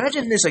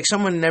imagine this, like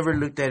someone never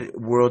looked at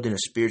world in a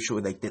spiritual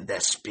way, like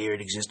that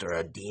spirit exists or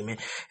a demon,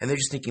 and they're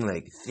just thinking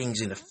like things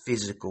in a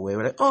physical way.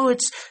 We're like, oh,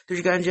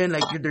 there's ganja,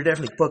 like they're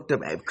definitely fucked up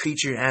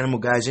creature, animal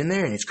guys in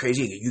there, and it's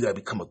crazy. You gotta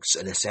become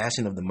an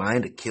assassin of the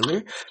mind, a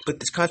killer. But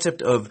this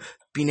concept of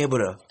being able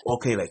to,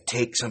 okay, like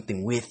take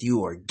something with you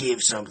or give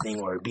something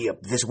or be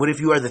this. What if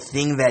you are the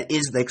thing that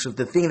is like, so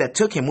the thing that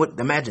took him?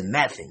 Imagine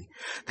that thing.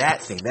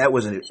 That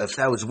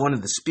was one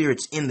of the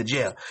spirits in the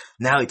jail.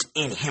 Now it's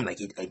in him. Like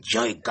it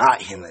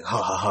got him. Like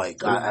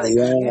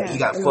he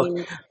got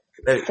fucked.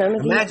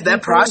 Imagine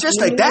that process.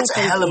 Like that's a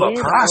hell of a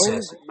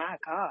process. Oh my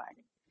God!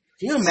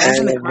 Can you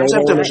imagine the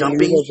concept of jumping?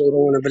 They don't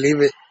want to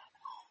believe it.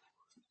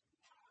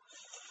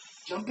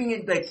 Jumping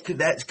it like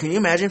that. Can you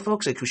imagine,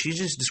 folks? Like what she's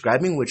just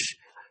describing, which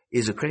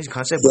is a crazy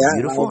concept, but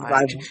beautiful.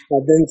 I've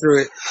been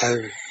through it.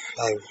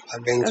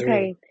 I've been through it.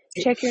 Okay,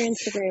 check your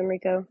Instagram,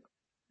 Rico.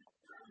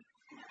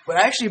 But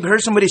I actually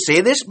heard somebody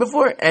say this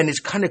before, and it's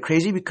kind of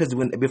crazy because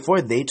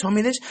before they told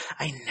me this,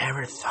 I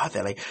never thought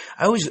that. Like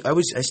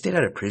I stayed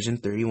out of prison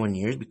 31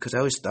 years because I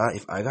always thought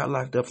if I got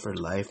locked up for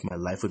life, my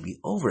life would be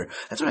over.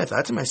 That's what I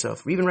thought to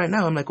myself. Even right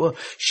now, I'm like, well,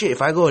 shit,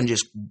 if I go and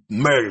just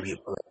murder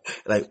people,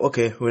 like,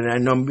 okay, when I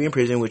know I'm in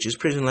prison, which is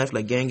prison life,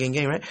 like gang,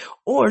 right?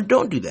 Or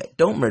don't do that.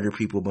 Don't murder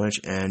people a bunch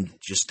and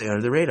just stay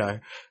under the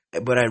radar.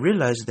 But I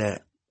realized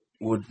that,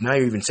 well, now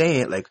you're even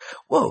saying it, like,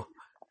 whoa.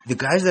 The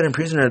guys that are in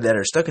prison or that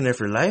are stuck in there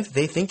for life,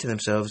 they think to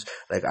themselves,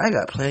 like, I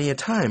got plenty of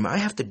time. I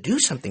have to do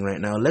something right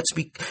now. Let's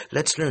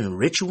learn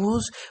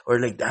rituals, or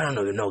like, I don't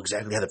even know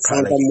exactly how the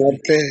Santa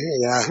Muerte,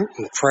 yeah.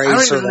 Pray I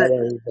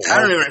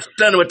don't even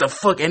understand what the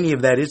fuck any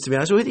of that is, to be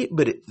honest with you.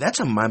 But that's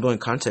a mind-blowing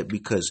concept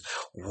because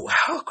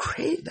how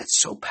crazy,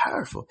 that's so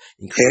powerful.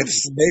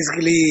 It's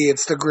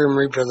the Grim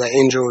Reaper, the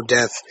angel of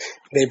death.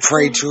 They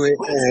pray to it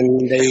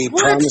and they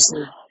promise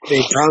it.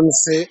 They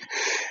promise it.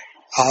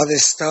 All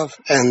this stuff,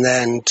 and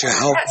then to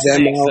help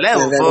them out.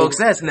 Level, folks,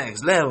 that's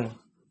next level.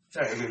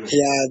 Sorry.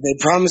 Yeah, they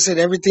promise it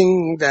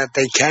everything that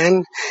they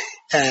can,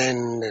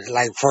 and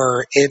like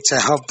for it to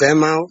help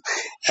them out.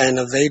 And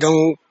if they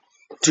don't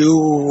do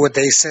what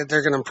they said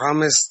they're gonna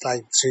promise,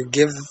 like to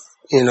give,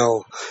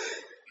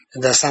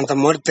 the Santa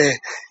Muerte,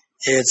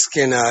 it's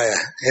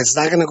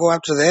not gonna go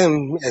after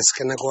them. It's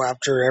gonna go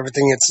after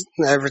everything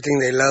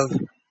they love,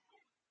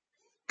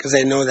 because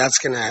they know it's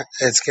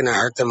gonna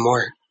hurt them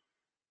more.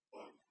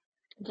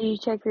 Do you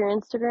check your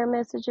Instagram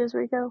messages,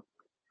 Rico?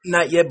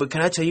 Not yet, but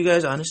can I tell you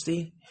guys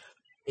honestly?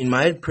 in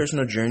my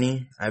personal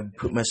journey, I've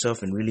put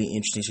myself in really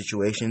interesting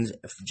situations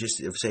just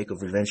for the sake of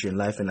adventure in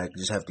life, and I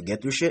just have to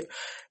get through shit.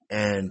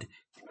 And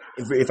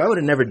if I would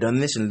have never done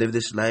this and lived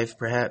this life,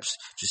 perhaps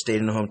just stayed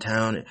in the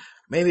hometown,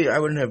 maybe I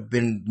wouldn't have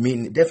been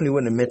meeting. Definitely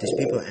wouldn't have met these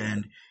people,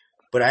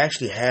 but I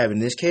actually have in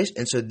this case.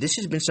 And so this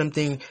has been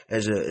something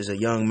as a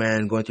young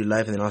man going through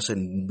life, and then all of a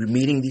sudden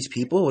meeting these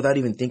people without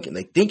even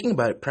thinking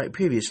about it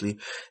previously.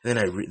 And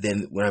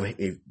then when I'm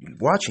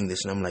watching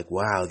this, and I'm like,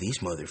 wow, these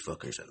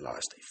motherfuckers are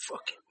lost their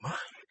fucking mind.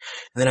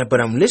 And then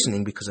but I'm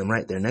listening because I'm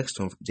right there next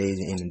to them days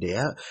in and day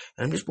out,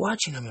 and I'm just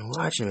watching them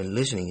and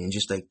listening, and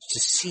just like to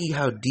see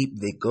how deep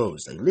it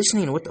goes, like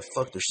listening to what the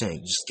fuck they're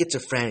saying, just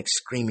schizophrenic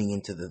screaming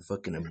into the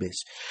fucking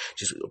abyss,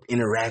 just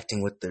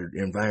interacting with their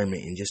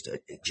environment, and just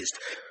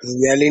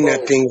yelling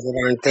at things that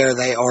aren't there,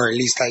 or at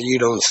least that you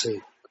don't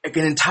see. Like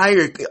an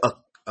entire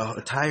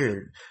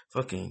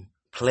fucking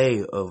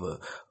play of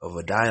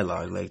a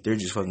dialogue. Like they're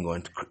just fucking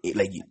going to,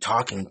 like you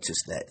talking to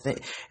that thing.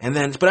 And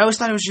then, but I always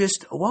thought it was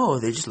just, whoa,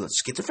 they're just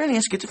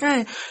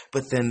schizophrenia.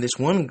 But then this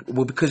one,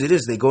 well, because it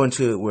is, they go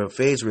into a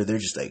phase where they're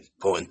just like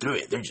going through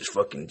it. They're just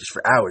fucking just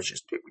for hours,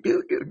 just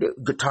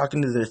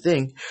talking to their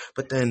thing.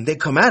 But then they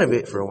come out of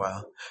it for a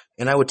while.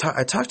 And I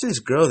talked to this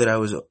girl that I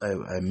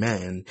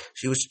met, and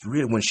she was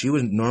really, when she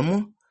was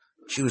normal,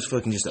 she was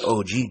fucking just an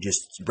OG,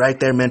 just right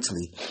there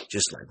mentally,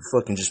 just like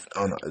fucking just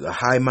on a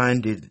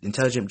high-minded,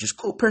 intelligent, just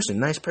cool person,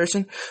 nice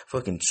person,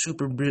 fucking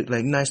super,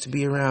 like nice to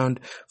be around,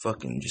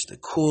 fucking just a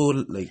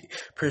cool, like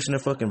person to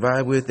fucking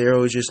vibe with. They're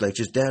always just like,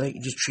 just dad,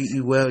 just treat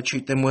you well,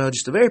 treat them well,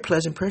 just a very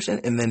pleasant person.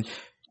 And then,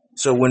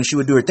 so when she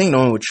would do her thing, no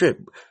one would trip.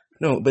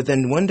 No, but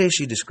then one day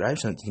she described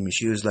something to me.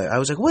 She was like, I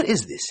was like, what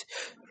is this?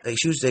 Like,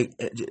 she was like,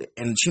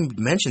 and she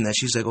mentioned that.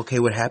 She's like, okay,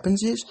 what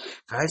happens is,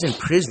 guys in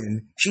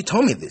prison, she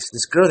told me this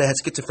girl that had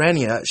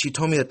schizophrenia, she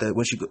told me that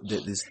when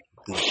this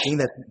thing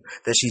that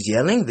she's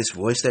yelling, this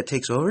voice that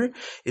takes over,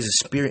 is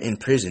a spirit in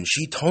prison.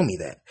 She told me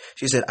that.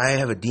 She said, I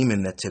have a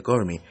demon that took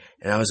over me.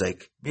 And I was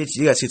like, bitch,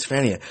 you got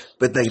schizophrenia.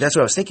 But like, that's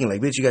what I was thinking,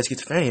 like, bitch, you got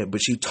schizophrenia.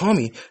 But she told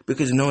me,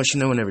 because no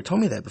one ever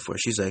told me that before.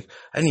 She's like,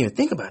 I didn't even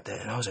think about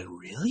that. And I was like,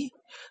 really?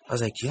 I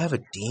was like, you have a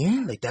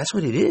demon? Like, that's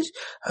what it is?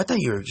 I thought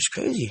you were just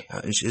crazy.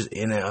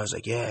 And I was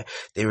like, yeah,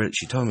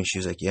 she told me, she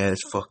was like, yeah,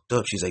 it's fucked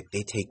up. She's like,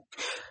 they take,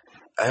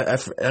 I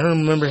don't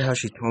remember how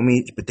she told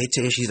me, but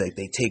she's like,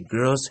 they take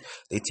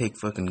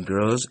fucking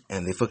girls,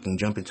 and they fucking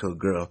jump into a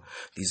girl.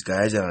 These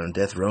guys that are on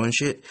death row and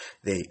shit,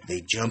 they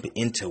jump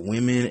into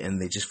women,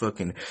 and they just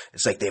fucking,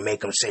 it's like they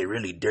make them say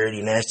really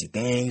dirty, nasty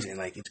things, and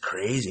like, it's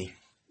crazy.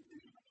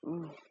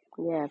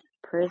 Yeah,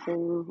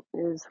 prison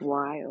is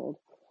wild.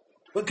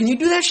 But can you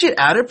do that shit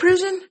out of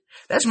prison?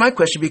 That's my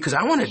question, because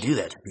I want to do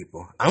that to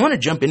people. I want to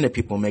jump into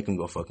people and make them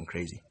go fucking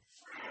crazy.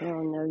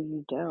 Hell no,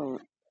 you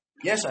don't.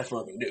 Yes, I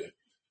fucking do.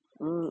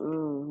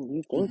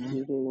 You think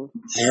you do.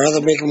 I'd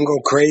rather make them go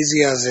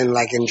crazy as in,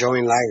 like,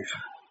 enjoying life.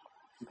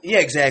 Yeah,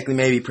 exactly,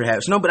 maybe,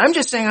 perhaps. No, but I'm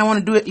just saying I want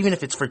to do it even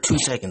if it's for 2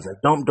 seconds.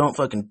 Like, don't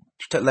fucking,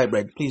 Lite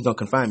Brite, please don't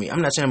confine me.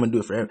 I'm not saying I'm going to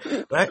do it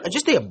forever. But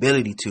just the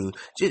ability to.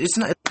 It's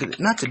not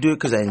to do it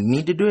because I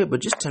need to do it, but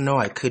just to know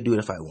I could do it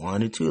if I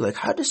wanted to. Like,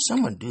 how does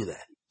someone do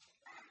that?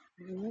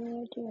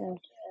 No idea.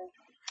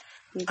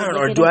 I don't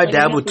know, or do I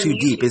dabble too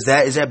deep? Is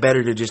that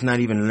better to just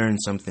not even learn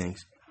some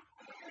things?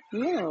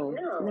 No,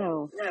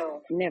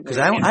 never. Because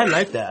I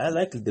like that. I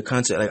like the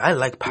concept. Like, I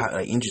like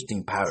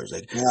interesting powers.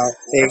 Like,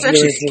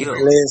 ignorance is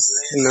bliss.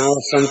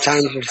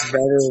 Sometimes it's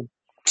better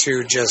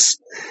to just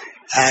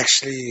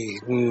actually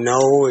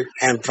know,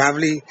 and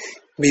probably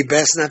be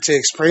best not to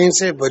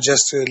experience it, but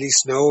just to at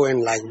least know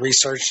and like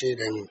research it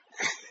and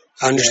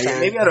understand. Yeah,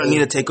 maybe I don't need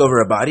to take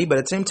over a body, but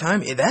at the same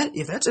time, if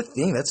that's a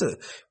thing, that's a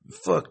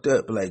fucked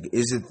up. Like,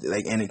 is it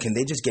like, and can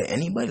they just get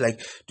anybody? Like,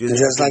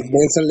 just like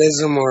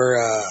mentalism, or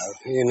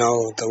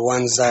the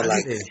ones that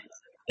like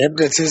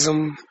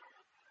hypnotism.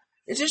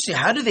 It's just,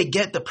 how do they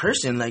get the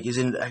person? Like, is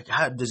it like,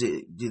 how do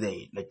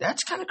they like?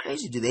 That's kind of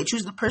crazy. Do they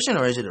choose the person,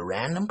 or is it a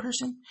random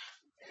person?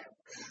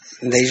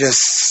 They just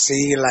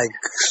see like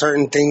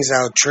certain things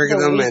that will trigger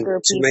them and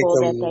to make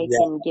them that they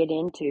can get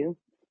into.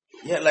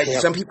 Yeah, like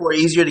some people are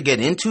easier to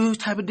get into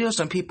type of deal.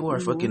 Some people are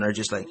fucking are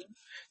just like,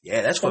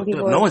 yeah, that's fucked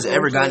up. No one's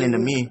ever gotten into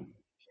me.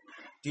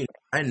 Dude,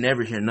 I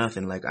never hear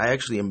nothing. Like, I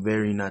actually am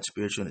very not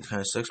spiritual, and it kind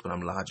of sucks, but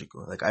I'm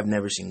logical. Like, I've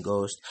never seen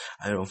ghosts.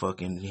 I don't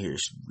fucking hear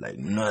like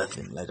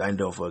nothing. Like, I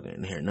don't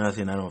fucking hear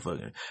nothing. I don't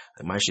fucking, like,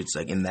 my shit's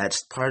like in that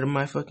part of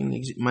my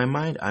fucking my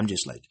mind. I'm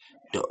just like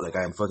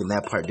I'm fucking,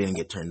 that part didn't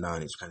get turned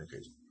on. It's kind of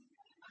crazy.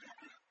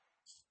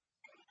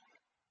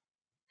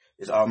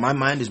 It's all, my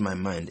mind is my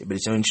mind, but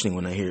it's so interesting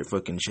when I hear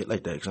fucking shit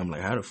like that, because I'm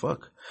like, how the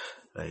fuck?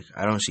 Like,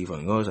 I don't see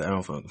fucking ghosts. I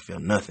don't fucking feel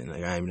nothing.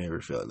 Like, I've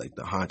never felt like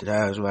the haunted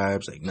house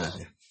vibes, like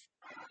nothing.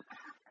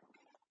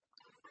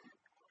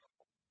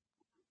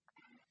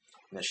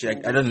 That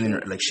shit, I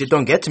don't like, shit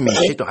don't get to me.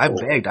 Shit don't, I've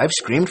begged, I've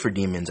screamed for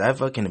demons. I've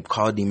fucking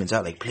called demons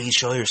out, like, please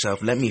show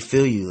yourself, let me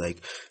feel you,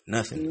 like,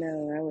 nothing. No,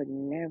 I would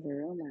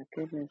never. Oh my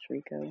goodness,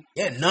 Rico.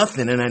 Yeah,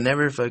 nothing, and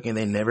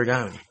they never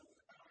got me.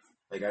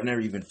 Like, I've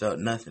never even felt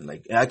nothing.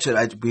 Like,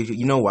 actually,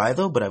 you know why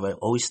though? But I've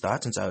always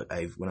thought since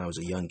when I was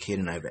a young kid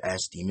and I've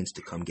asked demons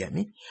to come get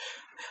me,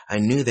 I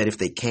knew that if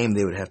they came,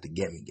 they would have to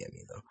get me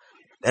though.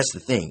 That's the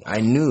thing.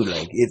 I knew,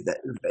 like,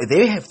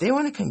 if they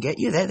want to come get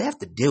you, they have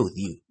to deal with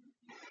you.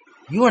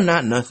 You are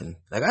not nothing.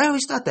 Like, I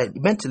always thought that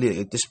mentally,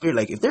 like, the spirit,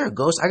 like, if they're a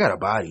ghost, I got a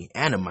body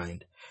and a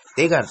mind.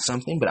 They got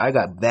something, but I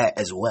got that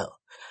as well.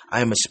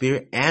 I am a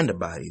spirit and a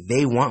body.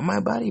 They want my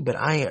body, but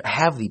I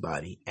have the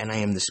body, and I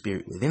am the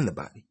spirit within the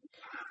body.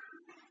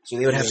 So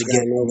they would have to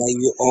get know that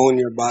you own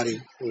your body.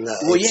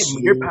 Well, yeah,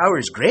 your power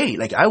is great.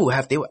 Like, I will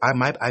have to.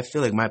 I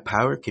feel like my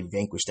power could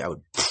vanquish that.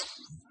 Would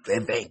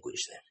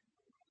vanquish them.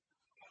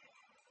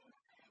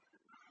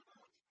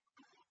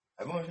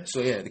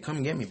 So yeah, they come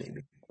and get me,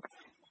 baby.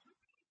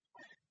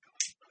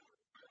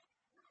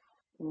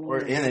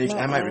 And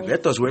I might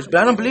regret those words, but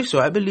I don't believe so.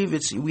 I believe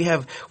we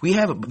have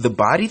the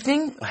body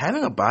thing.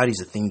 Having a body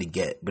is a thing to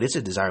get, but it's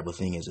a desirable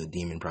thing as a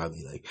demon.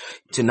 Probably, like,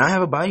 to not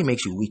have a body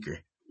makes you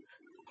weaker.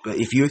 But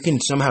if you can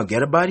somehow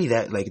get a body,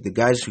 that, like, the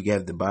guys who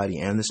get the body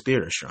and the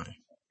spirit are strong.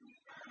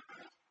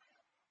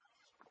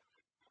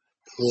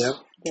 Yep.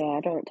 Yeah, I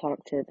don't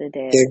talk to the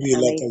dead. I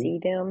may see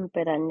them,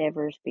 but I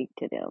never speak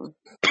to them.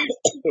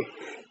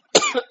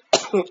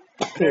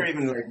 They're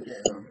even like,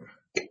 man.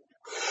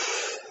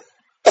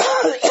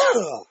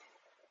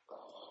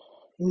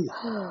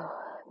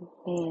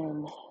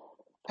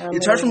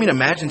 It's hard for me to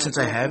imagine since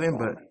I haven't,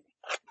 but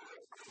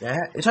yeah,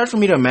 it's hard for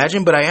me to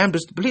imagine, but I am.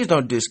 Just please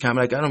don't discount.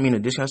 Like, I don't mean to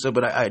discount stuff,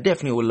 but I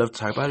definitely would love to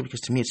talk about it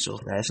because to me it's so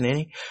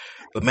fascinating.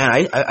 But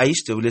man, I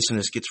used to listen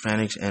to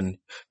schizophrenics and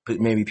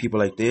maybe people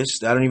like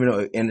this. I don't even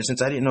know. And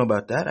since I didn't know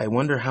about that, I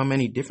wonder how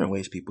many different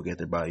ways people get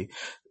their body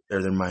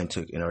or their mind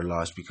took and are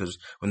lost, because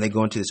when they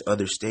go into this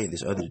other state,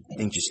 this other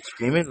thing, just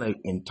screaming like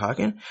and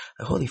talking,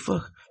 like, holy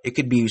fuck! It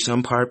could be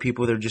some part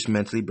people that are just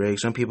mentally break.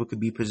 Some people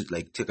could be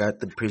like took out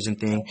the prison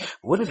thing.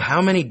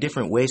 How many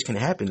different ways can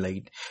it happen?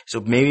 Like,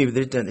 so maybe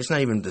it's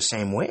not even the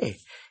same way.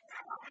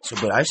 So,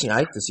 but I used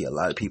to see a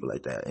lot of people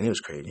like that, and it was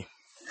crazy.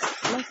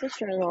 My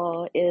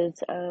sister-in-law is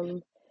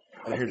a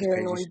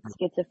paranoid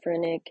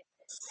schizophrenic,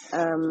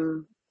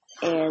 and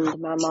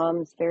my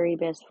mom's very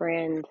best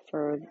friend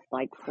for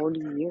like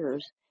 40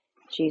 years.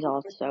 She's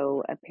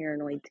also a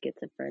paranoid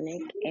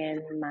schizophrenic,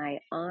 and my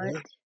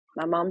aunt,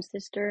 my mom's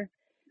sister,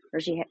 or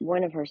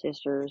one of her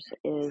sisters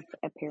is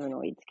a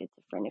paranoid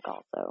schizophrenic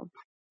also.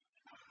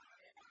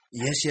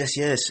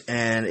 Yes.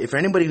 And if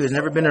anybody who's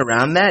never been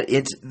around that,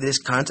 it's this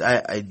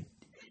concept.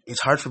 It's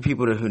hard for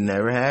people who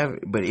never have,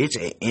 but it's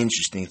an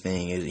interesting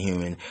thing as a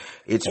human.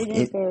 It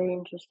is very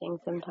interesting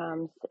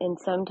sometimes, and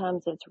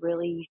sometimes it's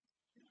really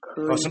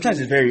creepy. Oh, sometimes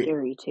it's very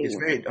scary too. It's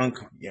very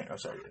uncomfortable. Yeah, I'm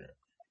sorry.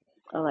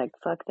 I'm like,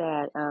 fuck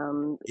that.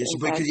 Yes,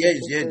 because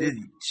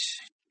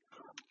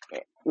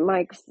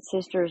Mike's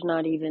sister's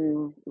not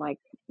even like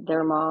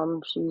their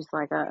mom. She's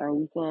like,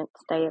 you can't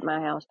stay at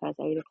my house past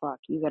 8 o'clock.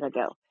 You gotta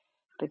go,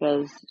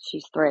 because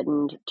she's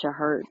threatened to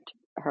hurt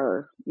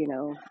her.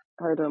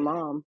 Hurt her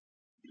mom.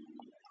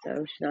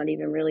 So she's not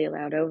even really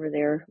allowed over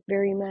there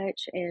very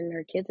much, and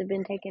her kids have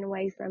been taken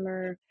away from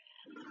her.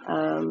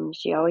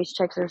 She always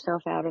checks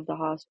herself out of the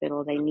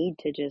hospital. They need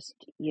to just,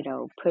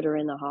 put her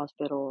in the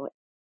hospital,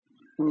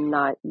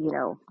 not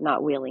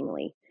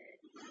willingly,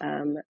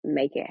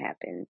 make it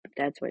happen.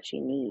 That's what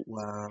she needs.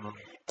 Wow.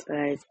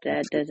 But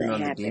that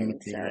doesn't happen.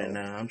 So. Right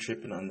now, I'm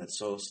tripping on the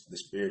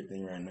spirit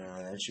thing right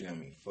now. That shit got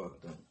me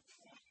fucked up.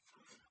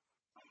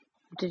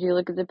 Did you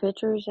look at the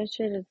pictures? That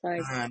shit is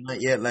like...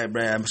 not yet, like,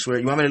 Brad. I swear.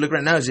 You want me to look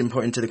right now? Is it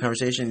important to the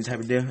conversation?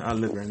 Type of deal? I'll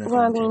look right now.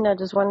 Well, I mean, I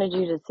just wanted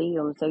you to see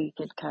them so you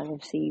could kind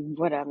of see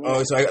what I mean.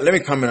 Oh, so let me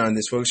comment on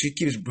this, folks. She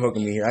keeps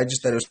poking me here. I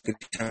just thought it was a good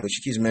time, but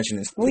she keeps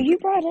mentioning this. Well, you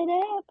brought it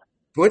up.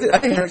 What I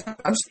think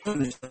I'm still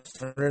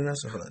right now,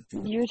 so hold on.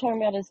 You were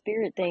talking about a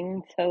spirit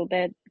thing, so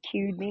that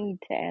cued me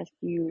to ask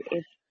you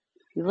if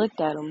you looked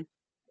at them.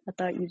 I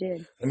thought you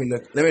did. Let me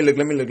look.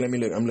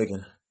 I'm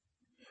looking.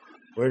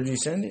 Where did you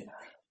send it?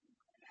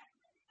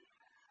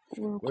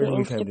 Where do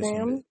we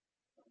Instagram?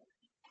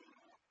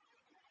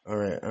 All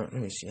right, let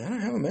me see. I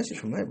don't have a message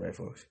from Lite Brite,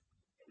 folks.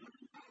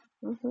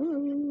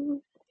 Mm-hmm.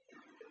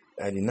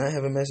 I did not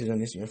have a message on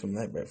Instagram from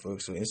Lite Brite,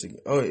 folks. So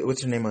Instagram. Oh,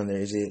 what's your name on there?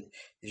 Is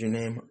your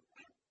name?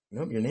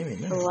 Nope, your name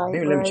ain't there.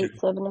 Lite Brite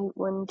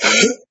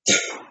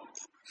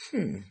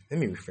 7812. Let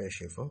me refresh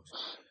here, folks.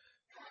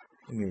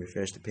 Let me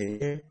refresh the page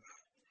here.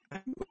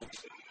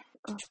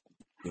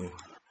 Yeah.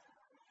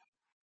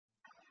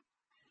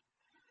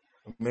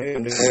 Hey,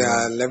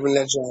 let me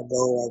let y'all go.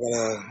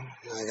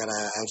 I gotta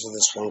answer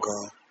this phone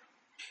call.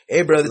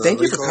 Hey, brother,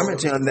 thank you for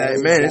commenting on that,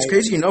 man. It's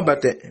crazy you know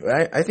about that,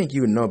 right? I think you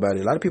would know about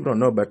it. A lot of people don't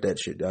know about that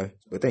shit, dog.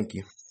 But thank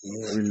you.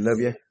 I really love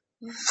you.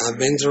 I've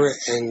been through it,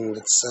 and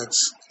it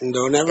sucks. And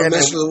don't ever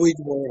mess with a weak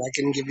board. I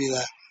can give you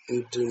that.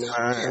 And do not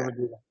ever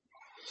do that.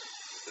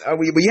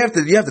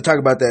 But you have to talk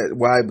about that.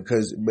 Why? But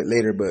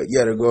later. But you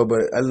gotta go.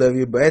 But I love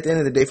you. But at the end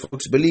of the day,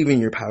 folks, believe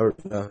in your power,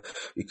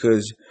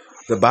 because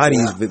the body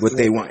is what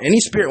they want. Any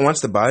spirit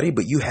wants the body,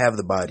 but you have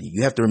the body.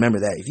 You have to remember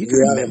that. If you can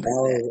remember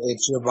that,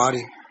 it's your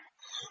body.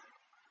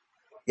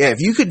 Yeah,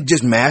 if you could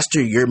just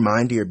master your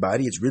mind to your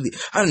body, it's really.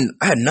 I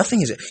had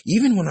nothing.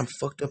 Even when I'm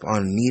fucked up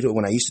on needle,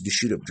 when I used to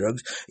shoot up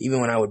drugs, even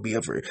when I would be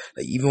up for,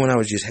 like, even when I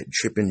was just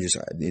tripping,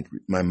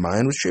 my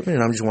mind was tripping,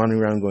 and I'm just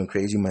wandering around going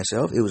crazy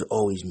myself. It was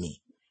always me.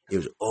 It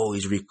was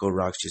always RICO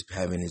ROXX just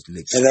having his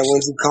lips. And then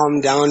once you calm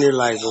down, you're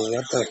like, well,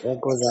 what the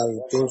fuck was I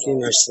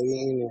thinking or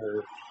saying?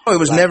 Or Oh, it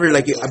was never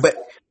like it, but.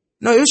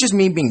 No, it was just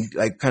me being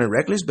like kind of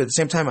reckless, but at the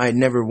same time, I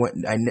never went.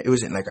 It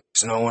wasn't like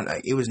no one.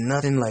 It was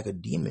nothing like a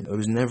demon. It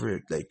was never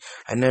like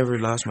I never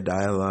lost my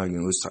dialogue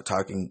and was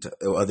talking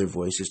to other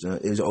voices.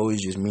 It was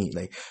always just me.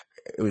 Like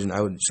it was.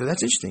 So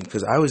that's interesting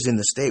because I was in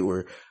the state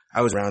where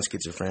I was around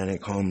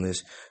schizophrenic,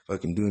 homeless,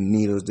 fucking doing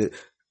needles.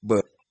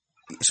 But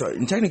so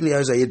and technically, I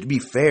was like, it'd be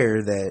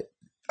fair that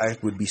I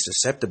would be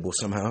susceptible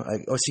somehow.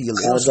 See you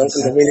later.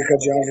 Don't mean to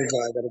cut you off.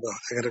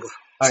 I gotta go.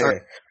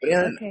 Sorry.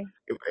 Okay.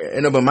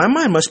 But my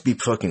mind must be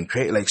fucking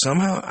crazy. Like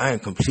somehow I am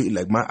completely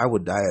like I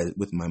would die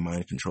with my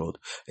mind controlled,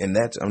 and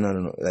that's I'm not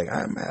like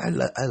I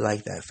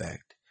like that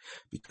fact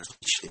because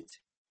shit,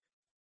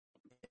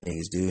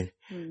 niggas, dude.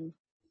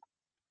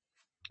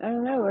 I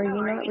don't know. Are you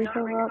not RICO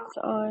ROXX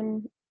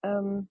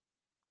on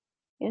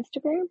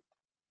Instagram?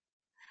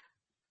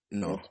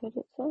 No, that's what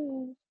it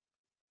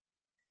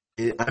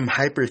says. I'm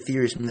hyper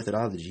theorist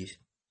methodologies.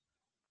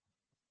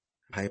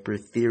 Hyper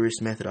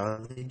theorist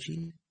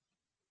methodology.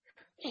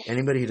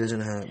 Anybody who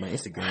doesn't have my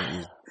Instagram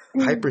is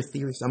hyper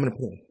theorist. I'm gonna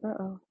put it.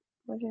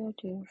 What did I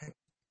do?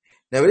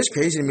 Now it's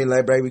crazy to me,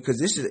 Lite Brite, because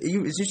it's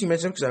usually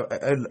mentioned because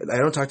I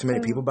don't talk to many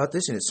people about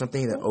this, and it's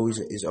something that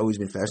has always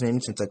been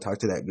fascinating since I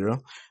talked to that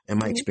girl and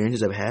my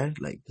experiences I've had.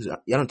 Like, cause I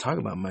don't talk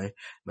about my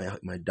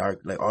dark,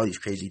 like all these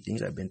crazy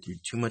things I've been through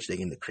too much, like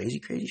in the crazy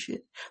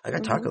shit. Like I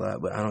talk a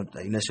lot, but I don't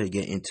necessarily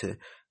get into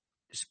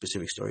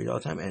specific stories all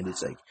the time. And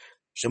it's like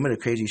some of the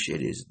crazy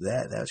shit is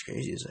that's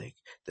crazy. It's like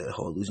the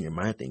whole losing your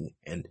mind thing.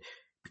 And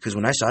because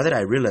when I saw that,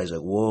 I realized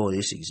like, whoa,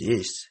 this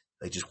exists.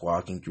 Like just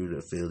walking through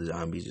the field of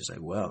zombies, just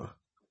like, wow.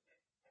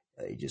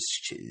 Like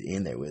just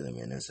in there with them,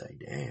 and it's like,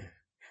 damn.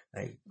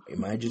 Like,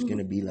 am I just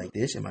gonna be like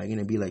this? Am I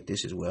gonna be like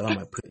this as well? Am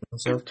I putting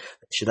myself?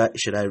 Should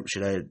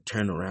I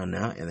turn around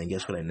now? And then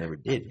guess what? I never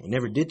did. I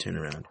never did turn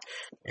around,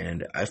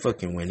 and I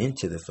fucking went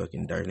into the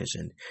fucking darkness,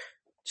 and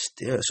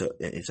still, so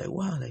it's like,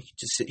 wow, like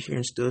just sit here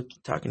and still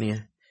talking to you.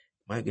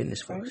 My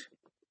goodness, folks.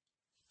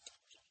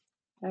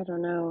 I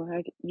don't know.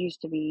 I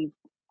used to be.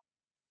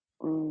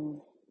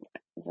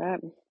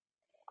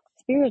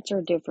 Spirits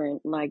are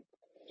different. Like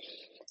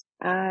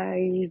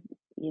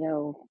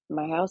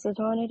my house is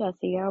haunted. I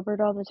see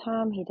Albert all the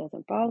time. He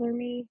doesn't bother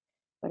me,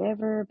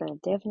 whatever, but I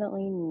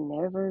definitely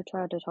never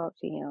tried to talk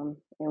to him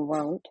and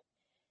won't.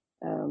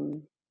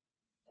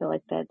 Feel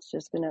like that's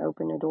just going to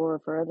open the door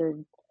for other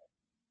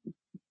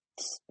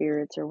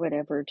spirits or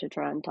whatever to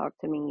try and talk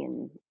to me,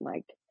 and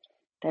like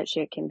that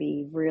shit can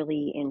be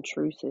really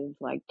intrusive,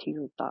 like to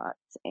your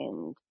thoughts,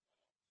 and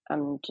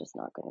I'm just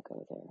not going to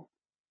go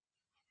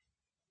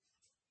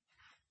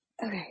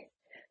there. Okay.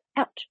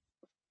 Ouch.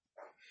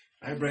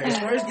 All right, as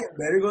far as get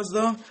better goes,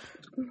 though,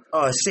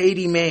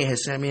 Sadie Mae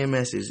has sent me a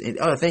message. And,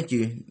 thank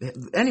you.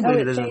 Anybody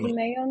who doesn't Sadie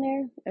Mae on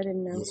there? I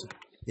didn't know.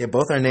 Yeah,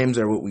 both our names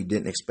are what we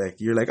didn't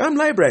expect. You're like, I'm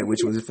Lite Brite,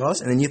 which was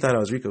false, and then you thought I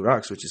was RICO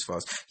ROXX, which is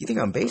false. You think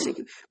I'm basic?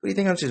 What do you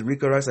think I'm just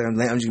RICO ROXX?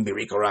 Like I'm just gonna be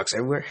RICO ROXX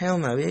everywhere? Hell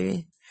no,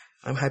 baby.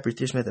 I'm hyper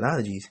theorist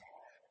methodologies.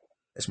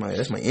 That's my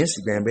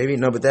Instagram, baby.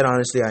 No, but that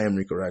honestly, I am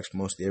RICO ROXX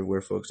mostly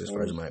everywhere, folks. As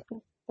far as my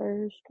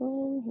first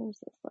one, here's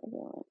this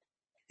one.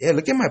 Yeah,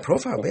 look at my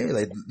profile, baby.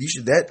 Like you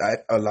should.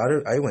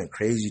 I went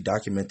crazy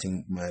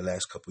documenting my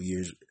last couple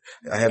years.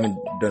 I haven't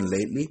done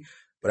lately,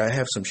 but I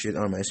have some shit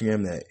on my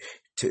Instagram that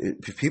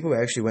if people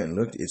actually went and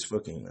looked, it's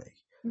fucking like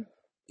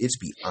it's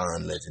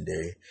beyond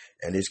legendary,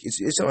 and it's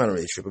something I don't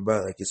really trip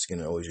about. Like it's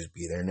gonna always just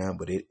be there now,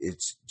 but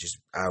it's just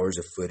hours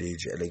of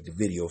footage, like the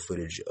video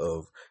footage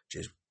of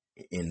just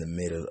in the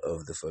middle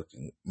of the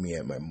fucking me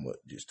at my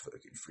just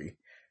fucking free,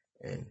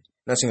 and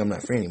not saying I'm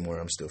not free anymore.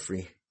 I'm still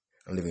free.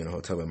 I'm living in a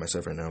hotel by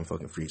myself right now. I'm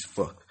fucking free as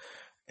fuck.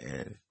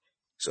 And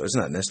so it's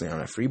not necessarily I'm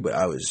not free, but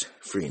I was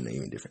free in an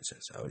even different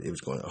sense. It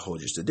was going a whole,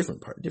 just a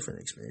different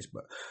experience,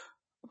 but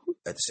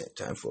at the same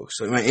time, folks.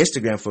 So my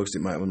Instagram, folks,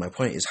 my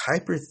point is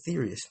hyper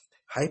theorist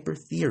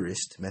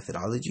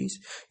methodologies.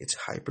 It's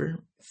hyper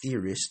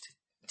theorist,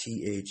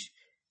 theorist,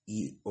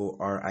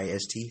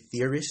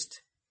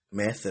 theorist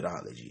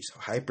methodologies.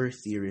 Hyper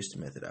theorist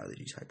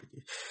methodologies.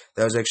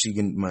 That was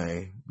actually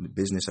my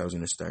business I was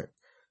going to start.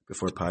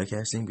 Before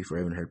podcasting, before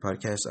I even heard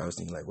podcasts, I was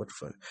thinking like, what the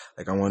fuck?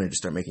 Like I wanted to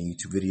start making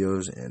YouTube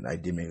videos, and I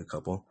did make a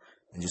couple.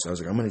 And I was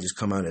like, I'm gonna just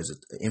come out as an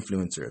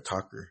influencer, a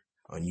talker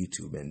on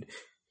YouTube, and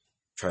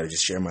try to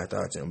just share my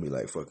thoughts and be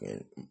like,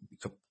 fucking,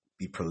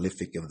 be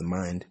prolific of the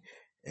mind.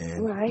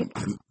 And,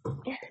 and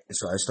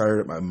so I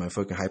started my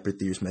fucking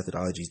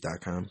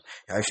hypertheoristmethodologies.com.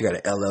 I actually got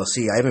an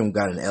LLC. I even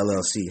got an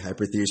LLC,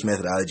 Hyper Theorist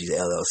Methodologies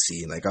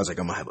LLC. Like I was like,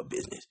 I'm gonna have a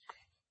business.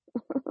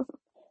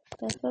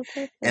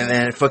 And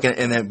then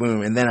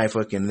boom, and then I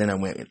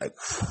went like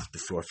the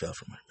floor fell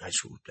from my. I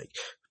just like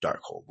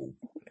dark hole, boom,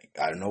 like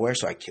out of nowhere,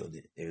 so I killed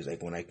it. It was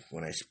like when I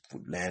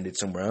landed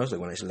somewhere else,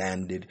 like when I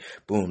landed,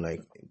 boom,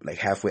 like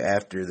halfway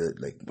after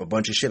a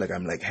bunch of shit, like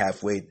I'm like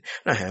halfway,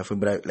 not halfway,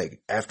 but I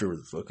like after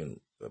the fucking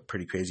a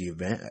pretty crazy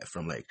event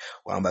from like,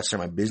 well, I'm about to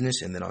start my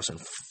business, and then all of a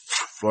sudden,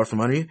 floor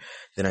from under you.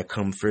 Then I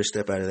come first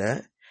step out of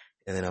that,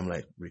 and then I'm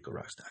like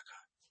RICOROXX.com.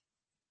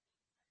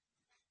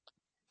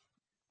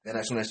 And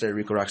that's when I started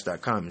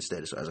RICOROXX.com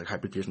instead. So I was like,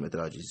 Hypercurious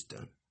Methodology is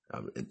done.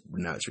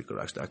 Now it's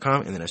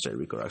RICOROXX.com, and then I started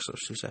RICO ROXX Social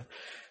Suicide,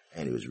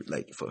 and it was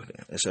like, fuck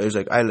that. And so it was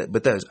like,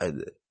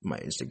 my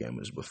Instagram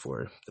was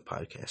before the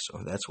podcast,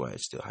 so that's why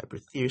it's still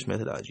Hypercurious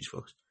Methodologies,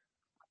 folks.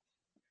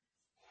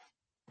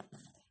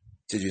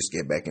 To just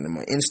get back into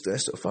my Insta,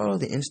 so follow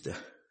the Insta.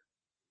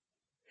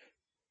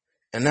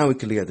 And now we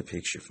can look at the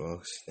picture,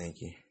 folks.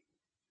 Thank you.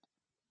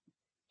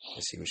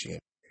 Let's see what she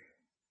got.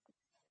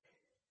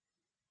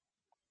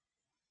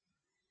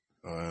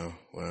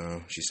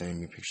 Wow. She's sending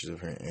me pictures of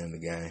her and the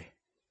guy.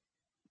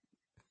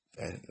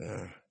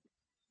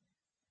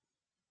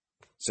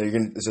 So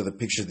the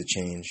pictures that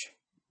change.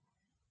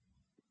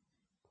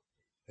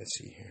 Let's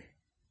see here.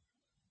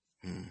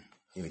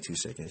 Give me 2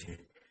 seconds here.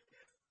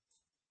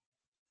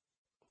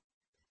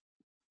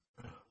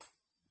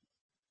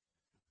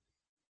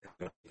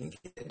 Let me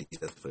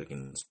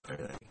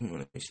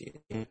see it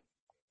again.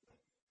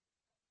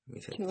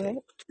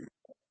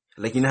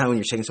 Like, you know how when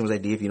you're checking someone's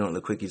ID, if you don't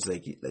look quick, it's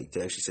like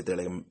to actually sit there,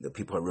 like the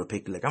people are real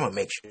picky. Like, I'm gonna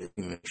make sure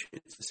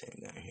it's the same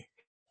guy here.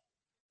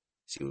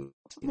 See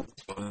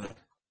what's going on.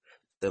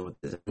 I'm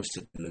just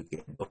look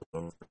at both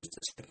of them for just a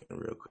second,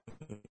 real quick.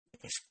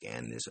 And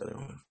scan this other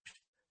one.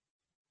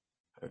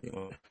 Try to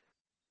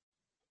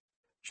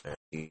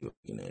look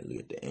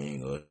at the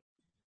angle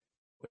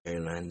where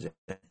airlines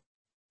at.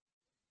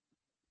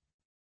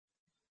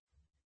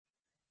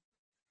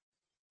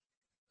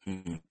 All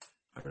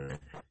right.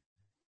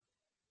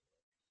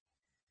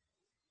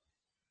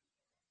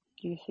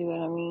 Do you see what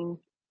I mean?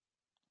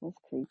 That's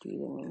creepy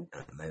to me.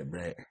 Lite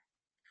Brite.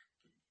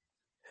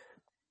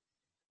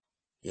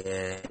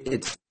 Yeah,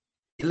 it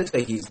looks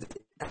like he's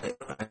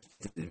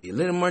a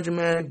little more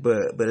dramatic,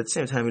 but at the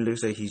same time, it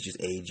looks like he's just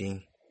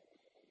aging.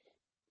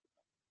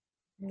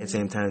 At the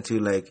same time, too,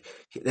 like,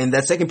 and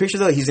that second picture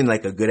though, he's in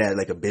like a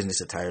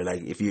business attire.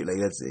 Like, if you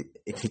like,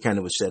 he kind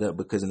of was set up,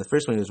 because in the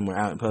first one he was more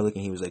out in public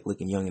and he was like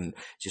looking young and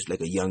just like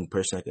a young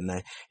person, like a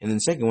night. And then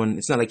the second one,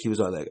 it's not like he was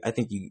all like, I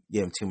think you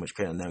gave him too much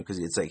credit on that, because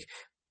it's like,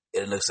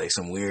 it looks like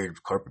some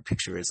weird corporate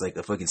picture. It's like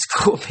a fucking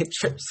school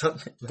picture or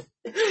something.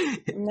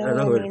 No,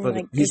 I mean,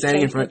 like, he's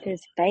standing in front of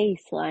his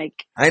face, like.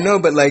 I know,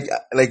 but like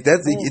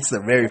that's it's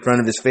the very front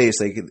of his face.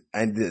 Like,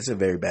 it's a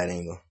very bad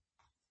angle.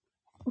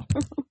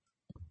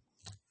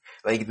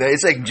 Like,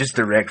 it's like just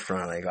direct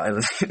front. Like,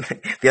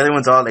 the other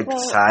one's all like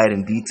side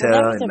and detail.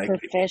 Well, that's and a like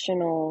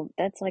professional.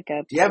 That's like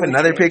a. Do you have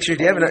another picture?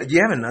 Do you have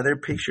another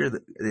picture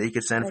that you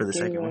could send for the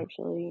second one?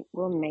 Actually,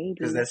 well, maybe.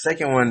 Because that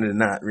second one is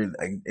not really.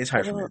 Like, it's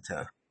hard for me to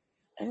tell.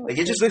 Like,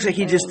 it just looks like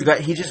he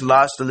just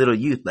lost a little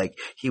youth. Like,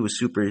 he was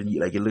super.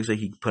 Like, it looks like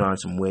he put on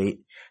some weight.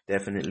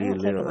 Definitely a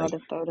little. A lot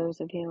of photos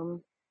of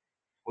him.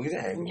 Well,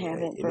 exactly.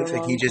 It looks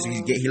like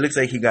he looks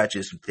like he got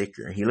just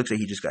thicker. He looks like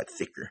he just got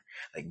thicker,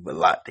 like a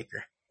lot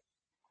thicker.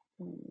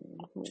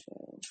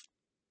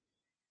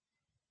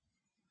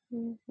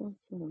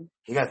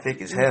 He got thick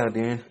as hell,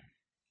 dude.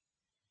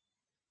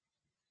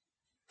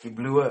 He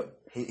blew up.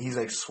 He's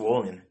like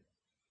swollen.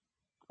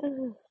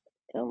 Oh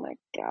my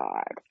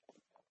god!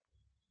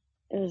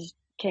 It just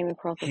came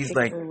across a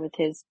picture with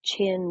his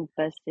chin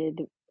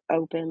busted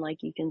open,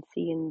 like you can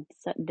see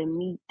the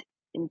meat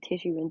and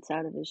tissue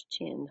inside of his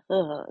chin.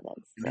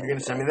 That's. You're gonna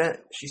send me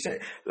that? She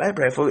said, "Lite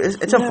Brite, folks.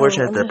 It's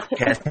unfortunate that the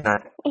podcast is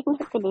not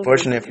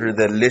fortunate for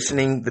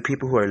the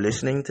people who are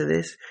listening to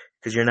this,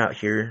 because you're not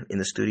here in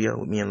the studio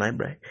with me and Lite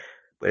Brite.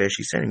 But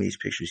she's sending me these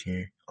pictures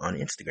here on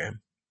Instagram.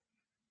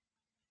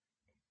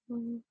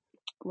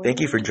 Thank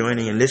you for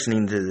joining and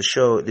listening to the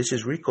show. This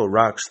is RICO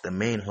ROXX, the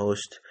main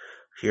host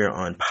here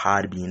on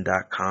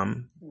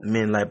podbean.com. Me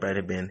and Lite Brite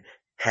have been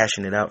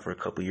hashing it out for a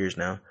couple years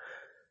now.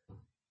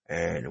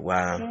 And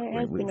wow. Yeah, it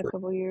has been a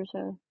couple years,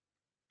 huh?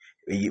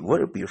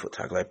 What a beautiful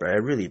talk, Lite Brite. I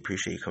really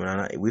appreciate you coming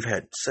on. We've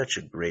had such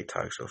a great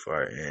talk so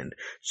far, and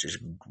it's just,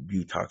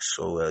 you talk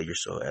so well. You're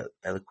so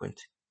eloquent.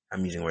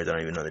 I'm using words I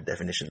don't even know the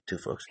definition to,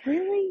 folks.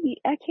 Really?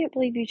 I can't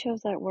believe you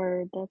chose that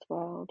word. That's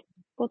wild.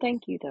 Well,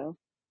 thank you, though.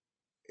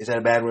 Is that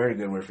a bad word or a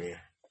good word for you?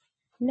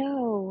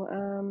 No,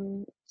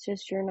 it's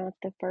just you're not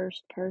the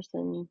first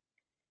person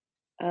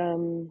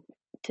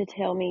to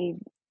tell me,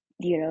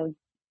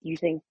 you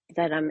think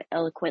that I'm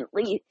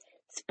eloquently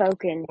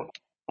spoken.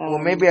 Well,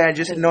 maybe I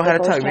just know how to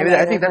talk. Maybe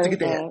I think that's a good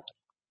thing.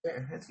 Yeah,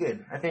 that's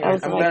good. I'm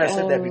glad I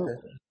said that,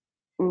 because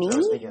me?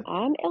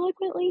 I'm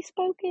eloquently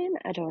spoken?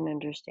 I don't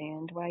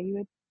understand why you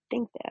would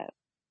think that.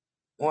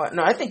 Well,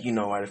 no, I think you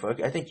know why the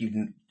fuck. I think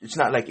it's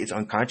not like it's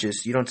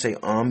unconscious. You don't say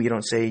you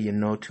don't say you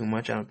know too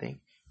much, I don't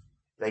think.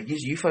 Like,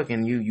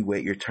 you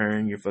wait your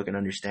turn, you're fucking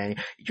understanding.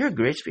 You're a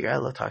great speaker. I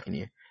love talking to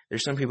you.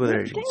 There's some people that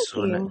are Thank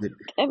you.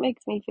 That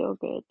makes me feel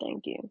good.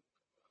 Thank you.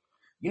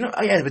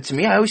 Yeah, but to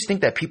me, I always think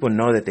that people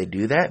know that they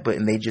do that, but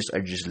and they just are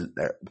just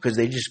because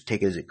they just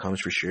take it as it comes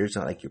for sure. It's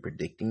not like you're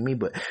predicting me,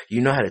 but you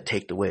know how to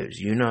take the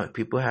waves.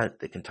 People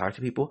they can talk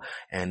to people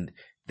and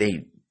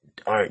they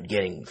aren't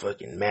getting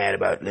fucking mad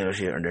about little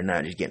shit, or they're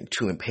not just getting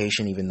too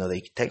impatient, even though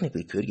they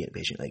technically could get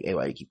impatient. Like, hey,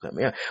 why do you keep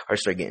coming? Yeah, or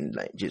start getting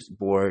like just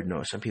bored.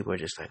 No, some people are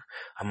just like,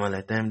 I'm gonna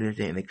let them do the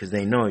thing because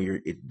they know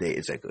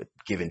it's like a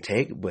give and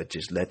take, but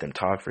just let them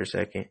talk for a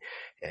second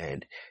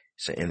and.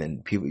 So, and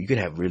then you could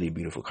have really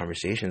beautiful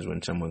conversations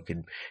when someone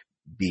could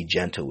be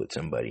gentle with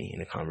somebody in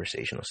a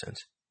conversational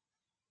sense.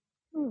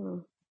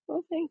 Well,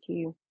 thank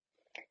you.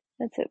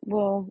 That's it.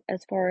 Well,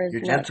 as far as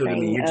you're gentle to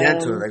me, you're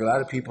gentle. Like a lot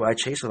of people, I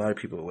chase a lot of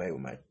people away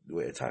with the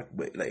way I talk.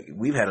 But like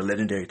we've had a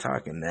legendary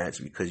talk, and that's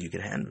because you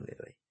could handle it.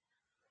 Like,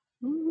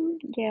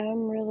 yeah,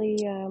 I'm really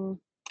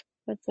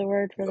what's the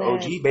word for that?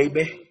 OG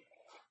baby.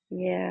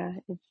 Yeah,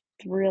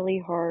 it's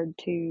really hard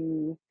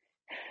to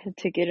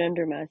get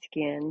under my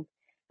skin.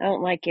 I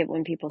don't like it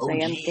when people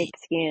say I'm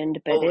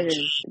thick-skinned, but it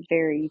is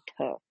very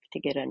tough to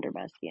get under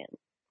my skin.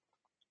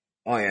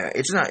 Oh yeah,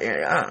 it's not.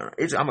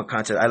 I'm a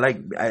concept.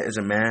 As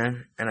a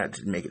man, and I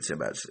just make it so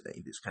about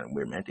this kind of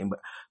weird man thing,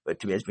 but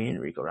to be as being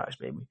RICO ROXX,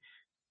 baby,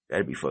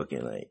 gotta be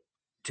fucking like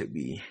to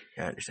be.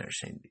 I understand what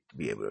you're saying. To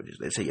be able to just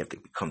let's say you have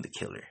to become the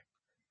killer.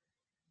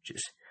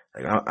 Just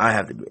like I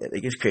have to.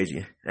 Like it's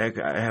crazy. Like,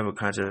 I have a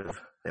concept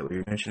that we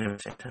were mentioning at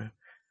the same time.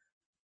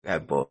 I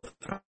have both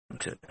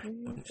to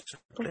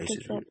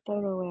places. That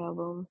photo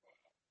album.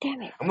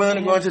 Damn it! I'm willing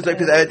to go into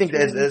because I think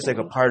that's like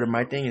a part of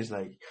my thing is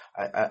like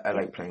I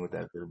like playing with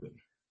that a little bit.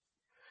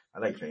 I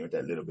like playing with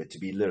that a little bit to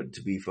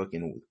be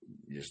fucking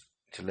just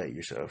to let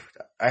yourself.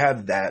 I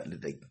have that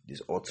like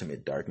this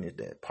ultimate darkness,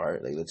 that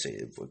part. Like let's say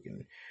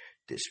fucking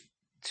this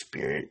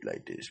spirit,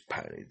 like this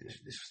part, like this.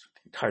 It's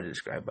hard to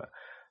describe, but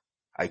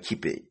I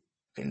keep it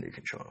under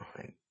control.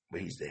 Like,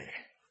 but he's there.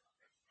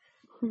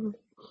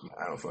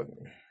 I don't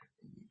fucking.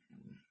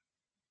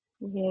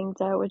 He hangs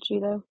out with you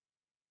though.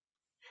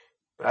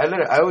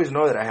 I always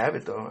know that I have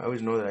it though. I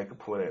always know that I could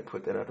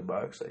put that out the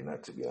box. Like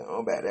not to be like,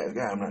 oh, badass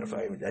guy. I'm not a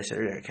fighter. I said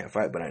earlier I can't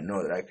fight, but I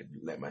know that I could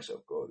let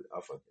myself go.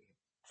 I'll fucking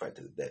fight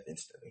to the death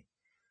instantly.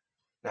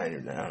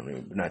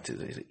 Not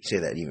to say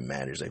that even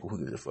matters. Like who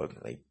gives a fuck?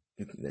 Like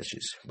that's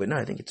just. But no,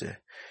 I think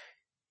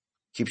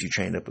keeps you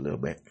trained up a little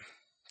bit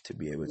to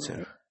be able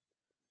to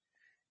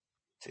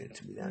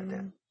be that.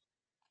 That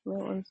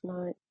one's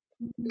not.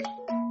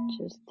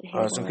 Just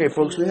okay,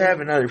 folks. We have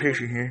another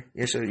picture here.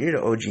 Yeah, so you're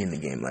the OG in the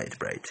game, Lite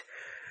Brite.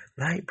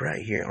 Lite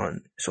Brite here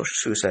on Social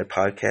Suicide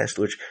Podcast,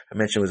 which I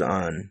mentioned was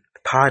on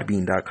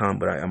podbean.com,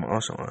 but I'm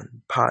also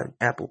on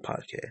Apple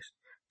Podcast,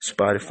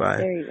 Spotify.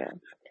 There you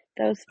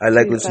go. I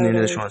like listening to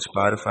this on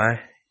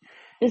Spotify.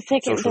 The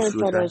second and third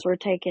photos were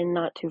taken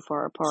not too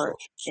far apart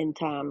in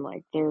time.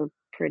 Like they're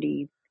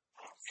pretty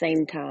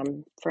same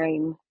time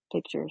frame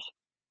pictures.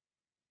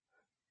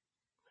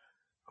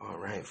 All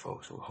right,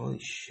 folks. Well, holy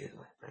shit!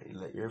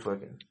 Like you're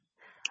fucking.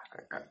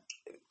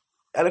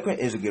 Eloquent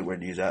is a good word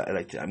to use.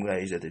 I'm glad I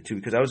use that there too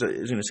because I was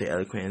going to say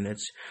eloquent, and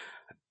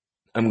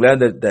I'm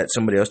glad that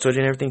somebody else told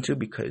you and everything too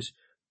because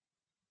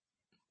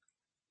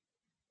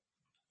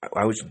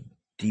I was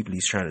deeply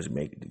trying to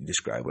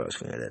describe what I was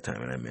feeling at that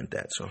time, and I meant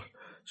that. So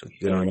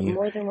good on you.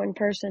 More than one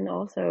person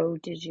also,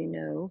 did you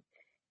know,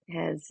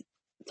 has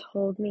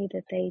told me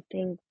that they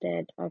think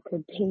that I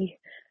could be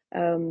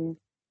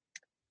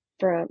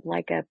from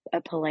like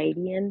a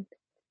Palladian.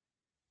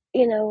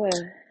 You know,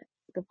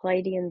 the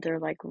Palladians are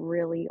like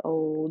really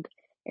old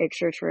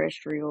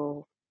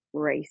extraterrestrial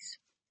race.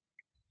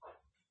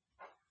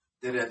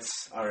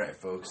 That's all right,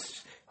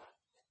 folks.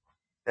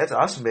 That's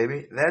awesome,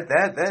 baby.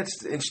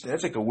 That's interesting.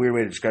 That's like a weird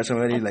way to describe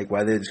somebody, like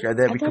why they describe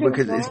that.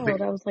 Because it's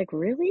wild. I was like,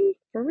 really?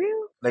 For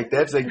real? Like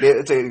that's like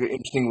it's an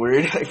interesting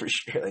word, like for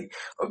sure. Like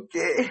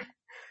okay.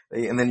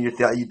 Like, and then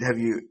have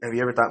you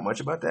ever thought much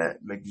about that?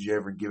 Like, did you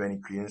ever give any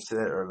credence to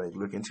that, or like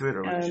look into it,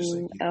 or was it just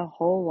like a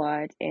whole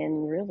lot?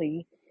 And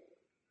really,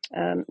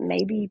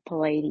 maybe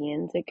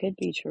Palladians. It could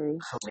be true.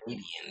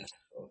 Palladians,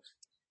 folks.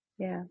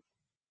 Yeah.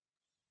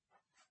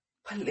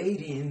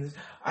 Palladians.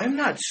 I'm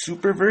not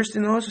super versed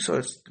in those,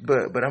 so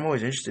but I'm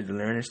always interested to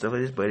learn and stuff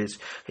like this. But it's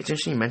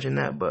interesting you mentioned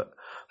that. But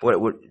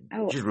what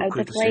just real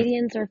quick, the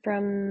Palladians are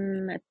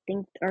from, I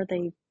think, are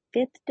they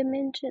fifth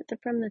dimension? They're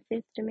from the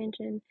fifth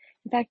dimension.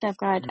 In fact, I've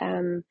got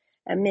a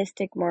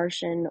Mystic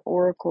Martian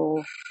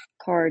Oracle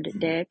card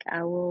deck.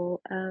 I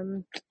will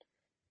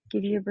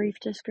give you a brief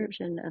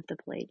description of the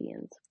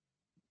Palladians.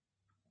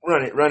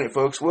 Run it,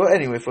 folks. Well,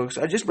 anyway, folks,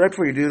 I just right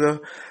before you do though,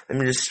 let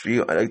me just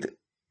feel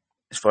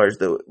as far as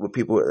what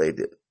people like,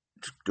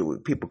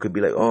 people could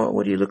be like, oh,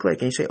 what do you look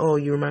like? And you say, oh,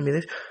 you remind me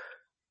of this.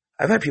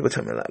 I've had people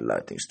tell me a lot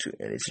of things too,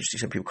 and it's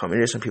interesting. Some people call me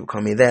this, some people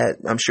call me that.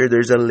 I'm sure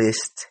there's a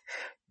list,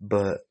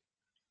 but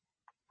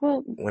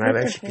when I've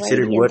actually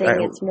considered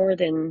it's more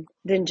than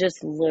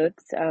just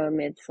looks.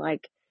 It's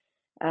like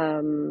my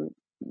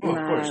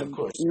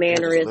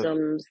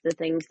mannerisms, the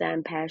things that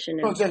I'm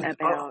passionate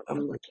about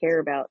and care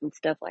about, and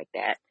stuff like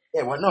that.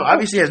 Yeah, well, no,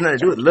 obviously it has nothing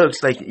to do with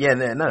looks. Like, yeah,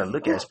 not a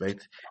look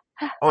aspect.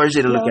 Or is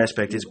it a look No,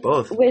 aspect? It's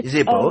both. with Is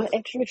it both?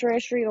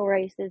 extraterrestrial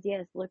races,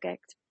 yes, look at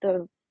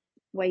the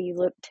way you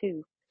look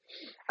too.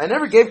 I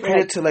never gave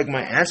credit to like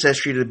my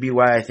ancestry to be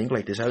why I think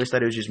like this. I always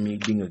thought it was just me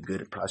being a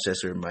good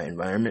processor of my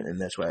environment, and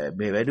that's why I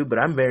behave I do. But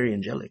I'm very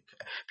angelic.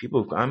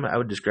 I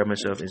would describe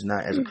myself as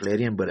not as a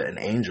Palladian, but an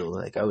angel.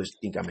 Like I always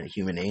think I'm a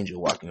human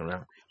angel walking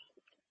around.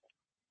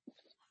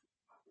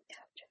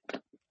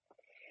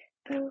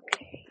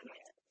 Okay.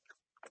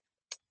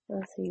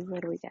 Let's see,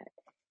 what do we got?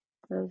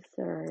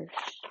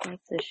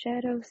 That's the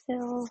shadow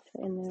self,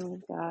 and then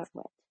we've got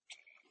what?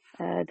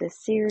 The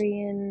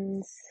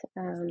Syrians,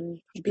 I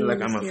feel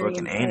like I'm a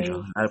fucking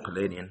angel, not a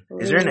Palladian.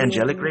 Is there an ruling.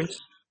 angelic race?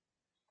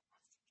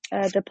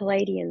 The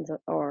Palladians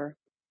are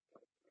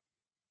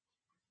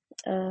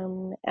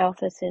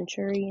Alpha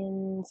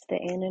Centurions, the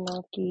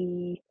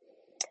Anunnaki,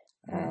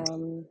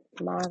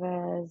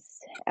 Magas,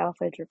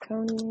 Alpha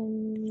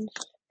Draconians.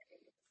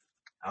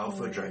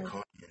 Alpha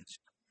Draconians.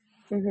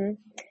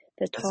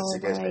 The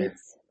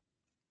Taurites,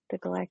 the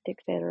Galactic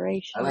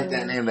Federation. I like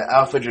that name, the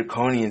Alpha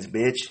Draconians,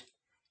 bitch.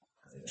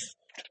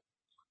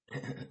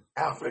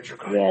 Alpha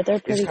Draconians. Yeah, they're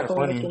pretty cool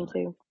looking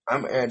too.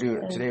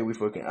 Dude, today we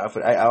fucking alpha.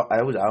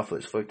 I was alpha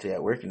as fuck today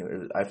at work,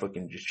 and I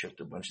fucking just tripped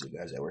a bunch of the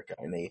guys at work out,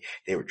 and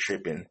they were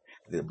tripping.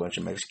 A bunch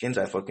of Mexicans.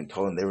 I fucking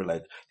told them,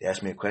 they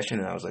asked me a question,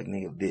 and I was like,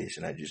 nigga, this,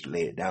 and I just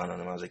laid it down on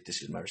them. I was like,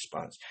 this is my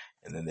response,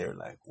 and then they were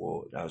like,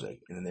 whoa. And I was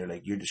like, and then they were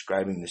like, you're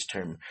describing this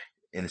term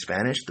in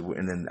Spanish,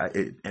 and then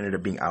it ended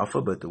up being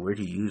alpha, but the word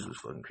he used was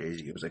fucking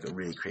crazy. It was like a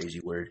really crazy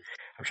word.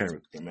 I'm trying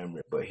to remember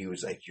it, but he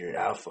was like, you're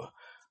alpha.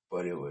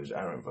 But it was,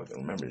 I don't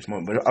fucking remember this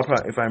moment. But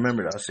if I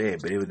remember it, I'll say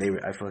it. But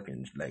I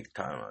fucking, like,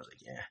 told them, I was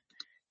like, yeah.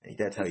 Like,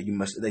 that's how you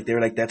must, like, they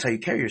were like, that's how you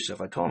carry yourself.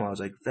 I told them, I was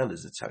like,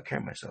 fellas, that's how I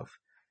carry myself.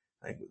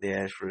 Like, they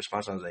asked for a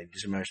response. I was like,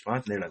 this is my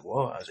response. And they're like,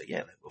 whoa. I was like, yeah,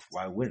 like, well,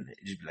 why wouldn't it?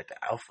 It'd just be like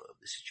the alpha of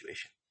the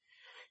situation.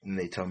 And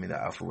they told me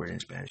the alpha word in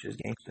Spanish is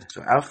gangsta.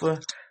 So alpha,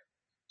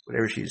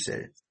 whatever she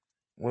said.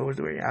 What was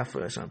the word? Alpha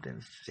or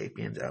something?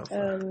 Sapiens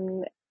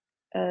alpha.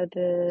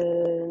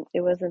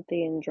 It wasn't the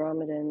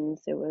Andromedans.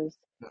 It was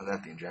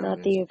not the Andromedans.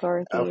 Not the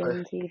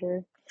Agarthians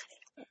either.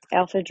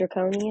 Alpha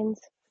Draconians.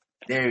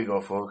 There you go,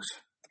 folks.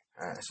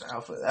 All right, so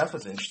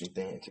alpha's an interesting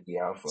thing to be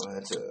alpha.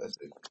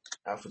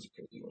 Alpha's a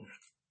crazy one.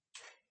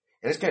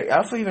 And it's kind of,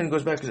 alpha even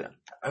goes back because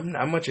I'm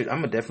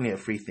definitely a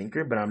free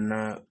thinker, but I'm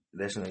not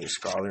definitely a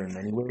scholar in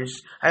many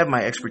ways. I have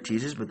my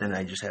expertises, but then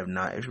I just have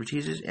not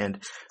expertises.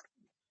 And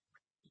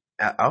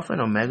alpha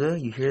and omega,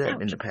 you hear that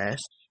in the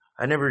past.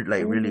 I never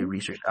really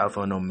researched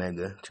alpha and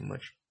omega too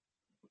much.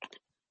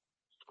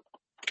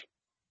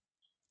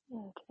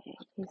 Okay,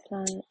 he's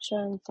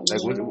showing some.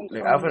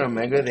 Like alpha and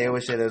omega, they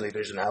always say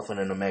there's an alpha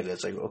and an omega.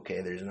 It's like,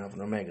 okay, there's an alpha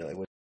and omega. Like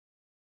what?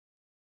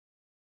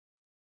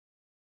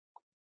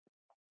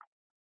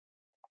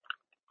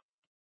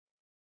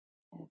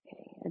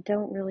 Okay, I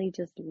don't really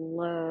just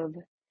love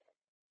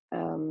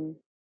the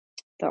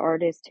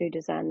artist who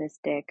designed this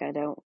deck. I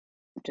don't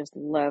just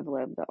love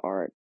the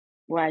art.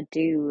 Well, I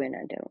do and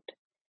I don't.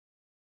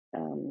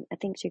 I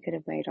think she could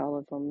have made all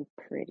of them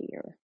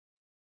prettier.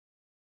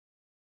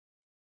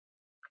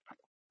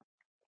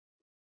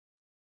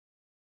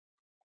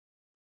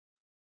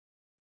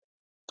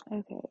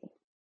 Okay.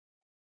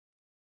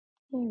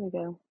 There we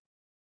go.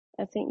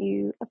 I sent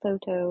you a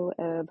photo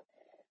of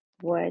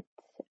what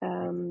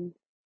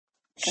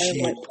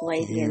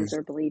Palladians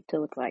are believed to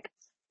look like.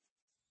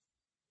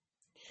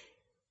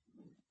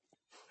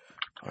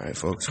 All right,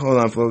 folks. Hold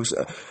on, folks.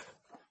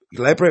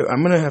 Lite Brite,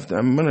 I'm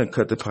gonna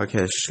cut the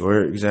podcast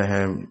short because I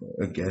have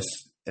a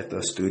guest at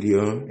the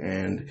studio,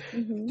 and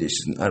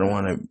I don't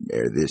want to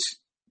air this,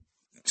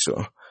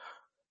 so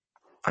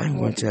I'm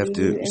going to have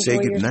to say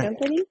goodnight.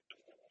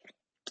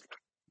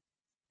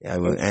 Yeah, I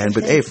will.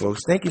 But hey,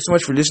 folks, thank you so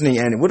much for listening.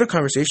 And what a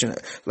conversation,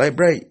 Lite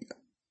Brite.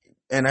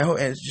 And I hope,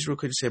 and just real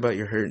quick to say about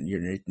your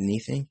knee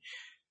thing,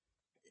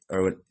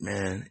 or what,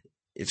 man.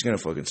 It's gonna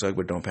fucking suck,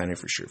 but don't panic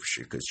for sure.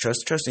 Because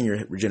trust in your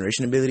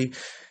regeneration ability.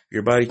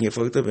 Your body can get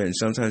fucked up, and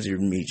sometimes your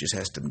meat just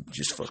has to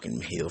just fucking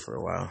heal for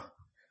a while.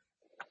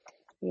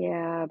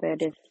 Yeah,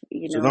 but if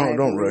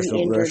don't rush.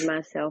 Injured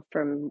myself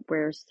from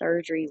where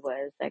surgery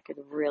was, that could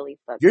really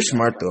fuck. You're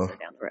smart though.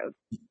 Down the road.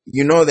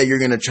 You know that you're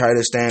gonna try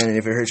to stand, and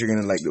if it hurts, you're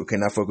gonna okay,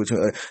 not fuck with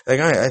you.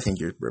 I think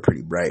you're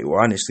pretty bright. Well,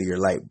 honestly, you're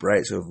Lite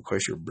Brite, so of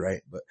course you're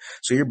bright. But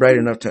so you're bright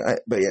enough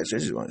to. But yeah, so I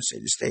just want to say,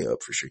 just stay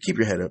up for sure. Keep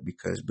your head up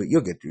but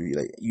you'll get through.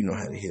 You know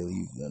how to heal.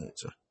 You've done it,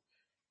 so.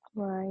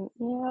 Right.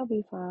 Yeah, I'll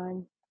be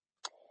fine.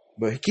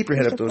 But keep your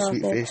head up, though,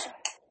 sweet face.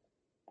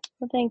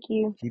 Well, thank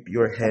you. Keep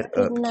your head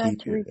up.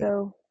 Keep your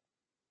Rico.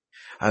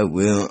 I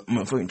will. I'm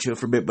gonna fucking chill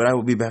for a bit, but I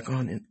will be back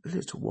on in a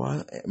little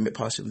while,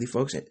 possibly,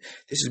 folks. And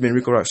this has been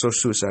RICO ROXX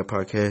Social Suicide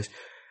Podcast,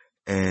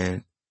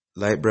 and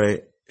Lite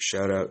Brite.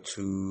 Shout out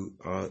to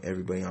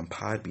everybody on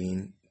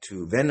Podbean,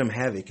 to Venom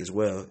Havoc as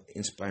well.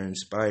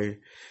 Inspire.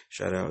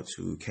 Shout out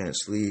to Can't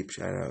Sleep.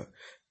 Shout out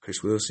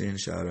Chris Wilson.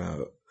 Shout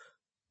out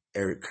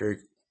Eric Kirk,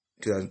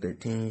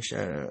 2013.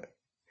 Shout out.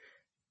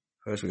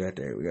 Who else we got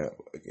there? We got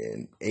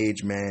again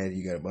Age Mad.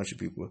 You got a bunch of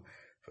people.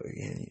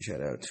 Again,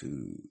 shout out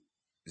to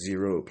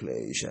Zero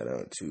Play. Shout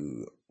out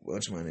to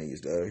bunch of my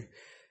niggas, dog.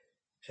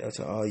 Shout out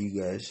to all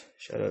you guys.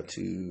 Shout out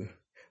to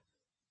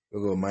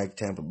we'll go Mike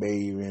Tampa Bay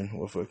even.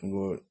 We'll fucking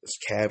go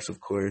Caps, of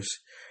course.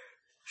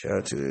 Shout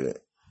out to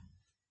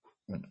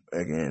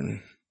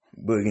again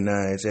Boogie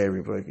Nights,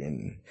 every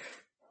fucking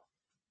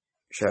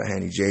shout out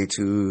Handy J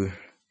too.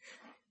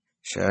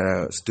 Shout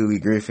out Stewie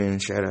Griffin.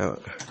 Shout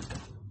out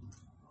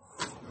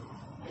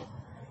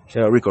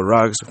RICO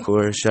ROXX, of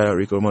course. Shout out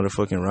RICO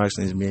motherfucking ROXX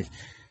in this bitch.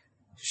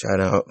 Shout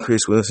out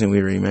Chris Wilson,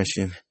 we already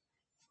mentioned.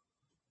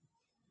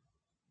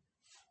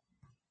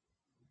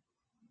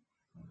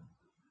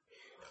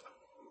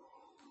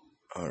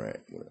 All right,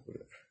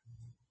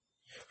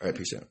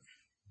 peace out.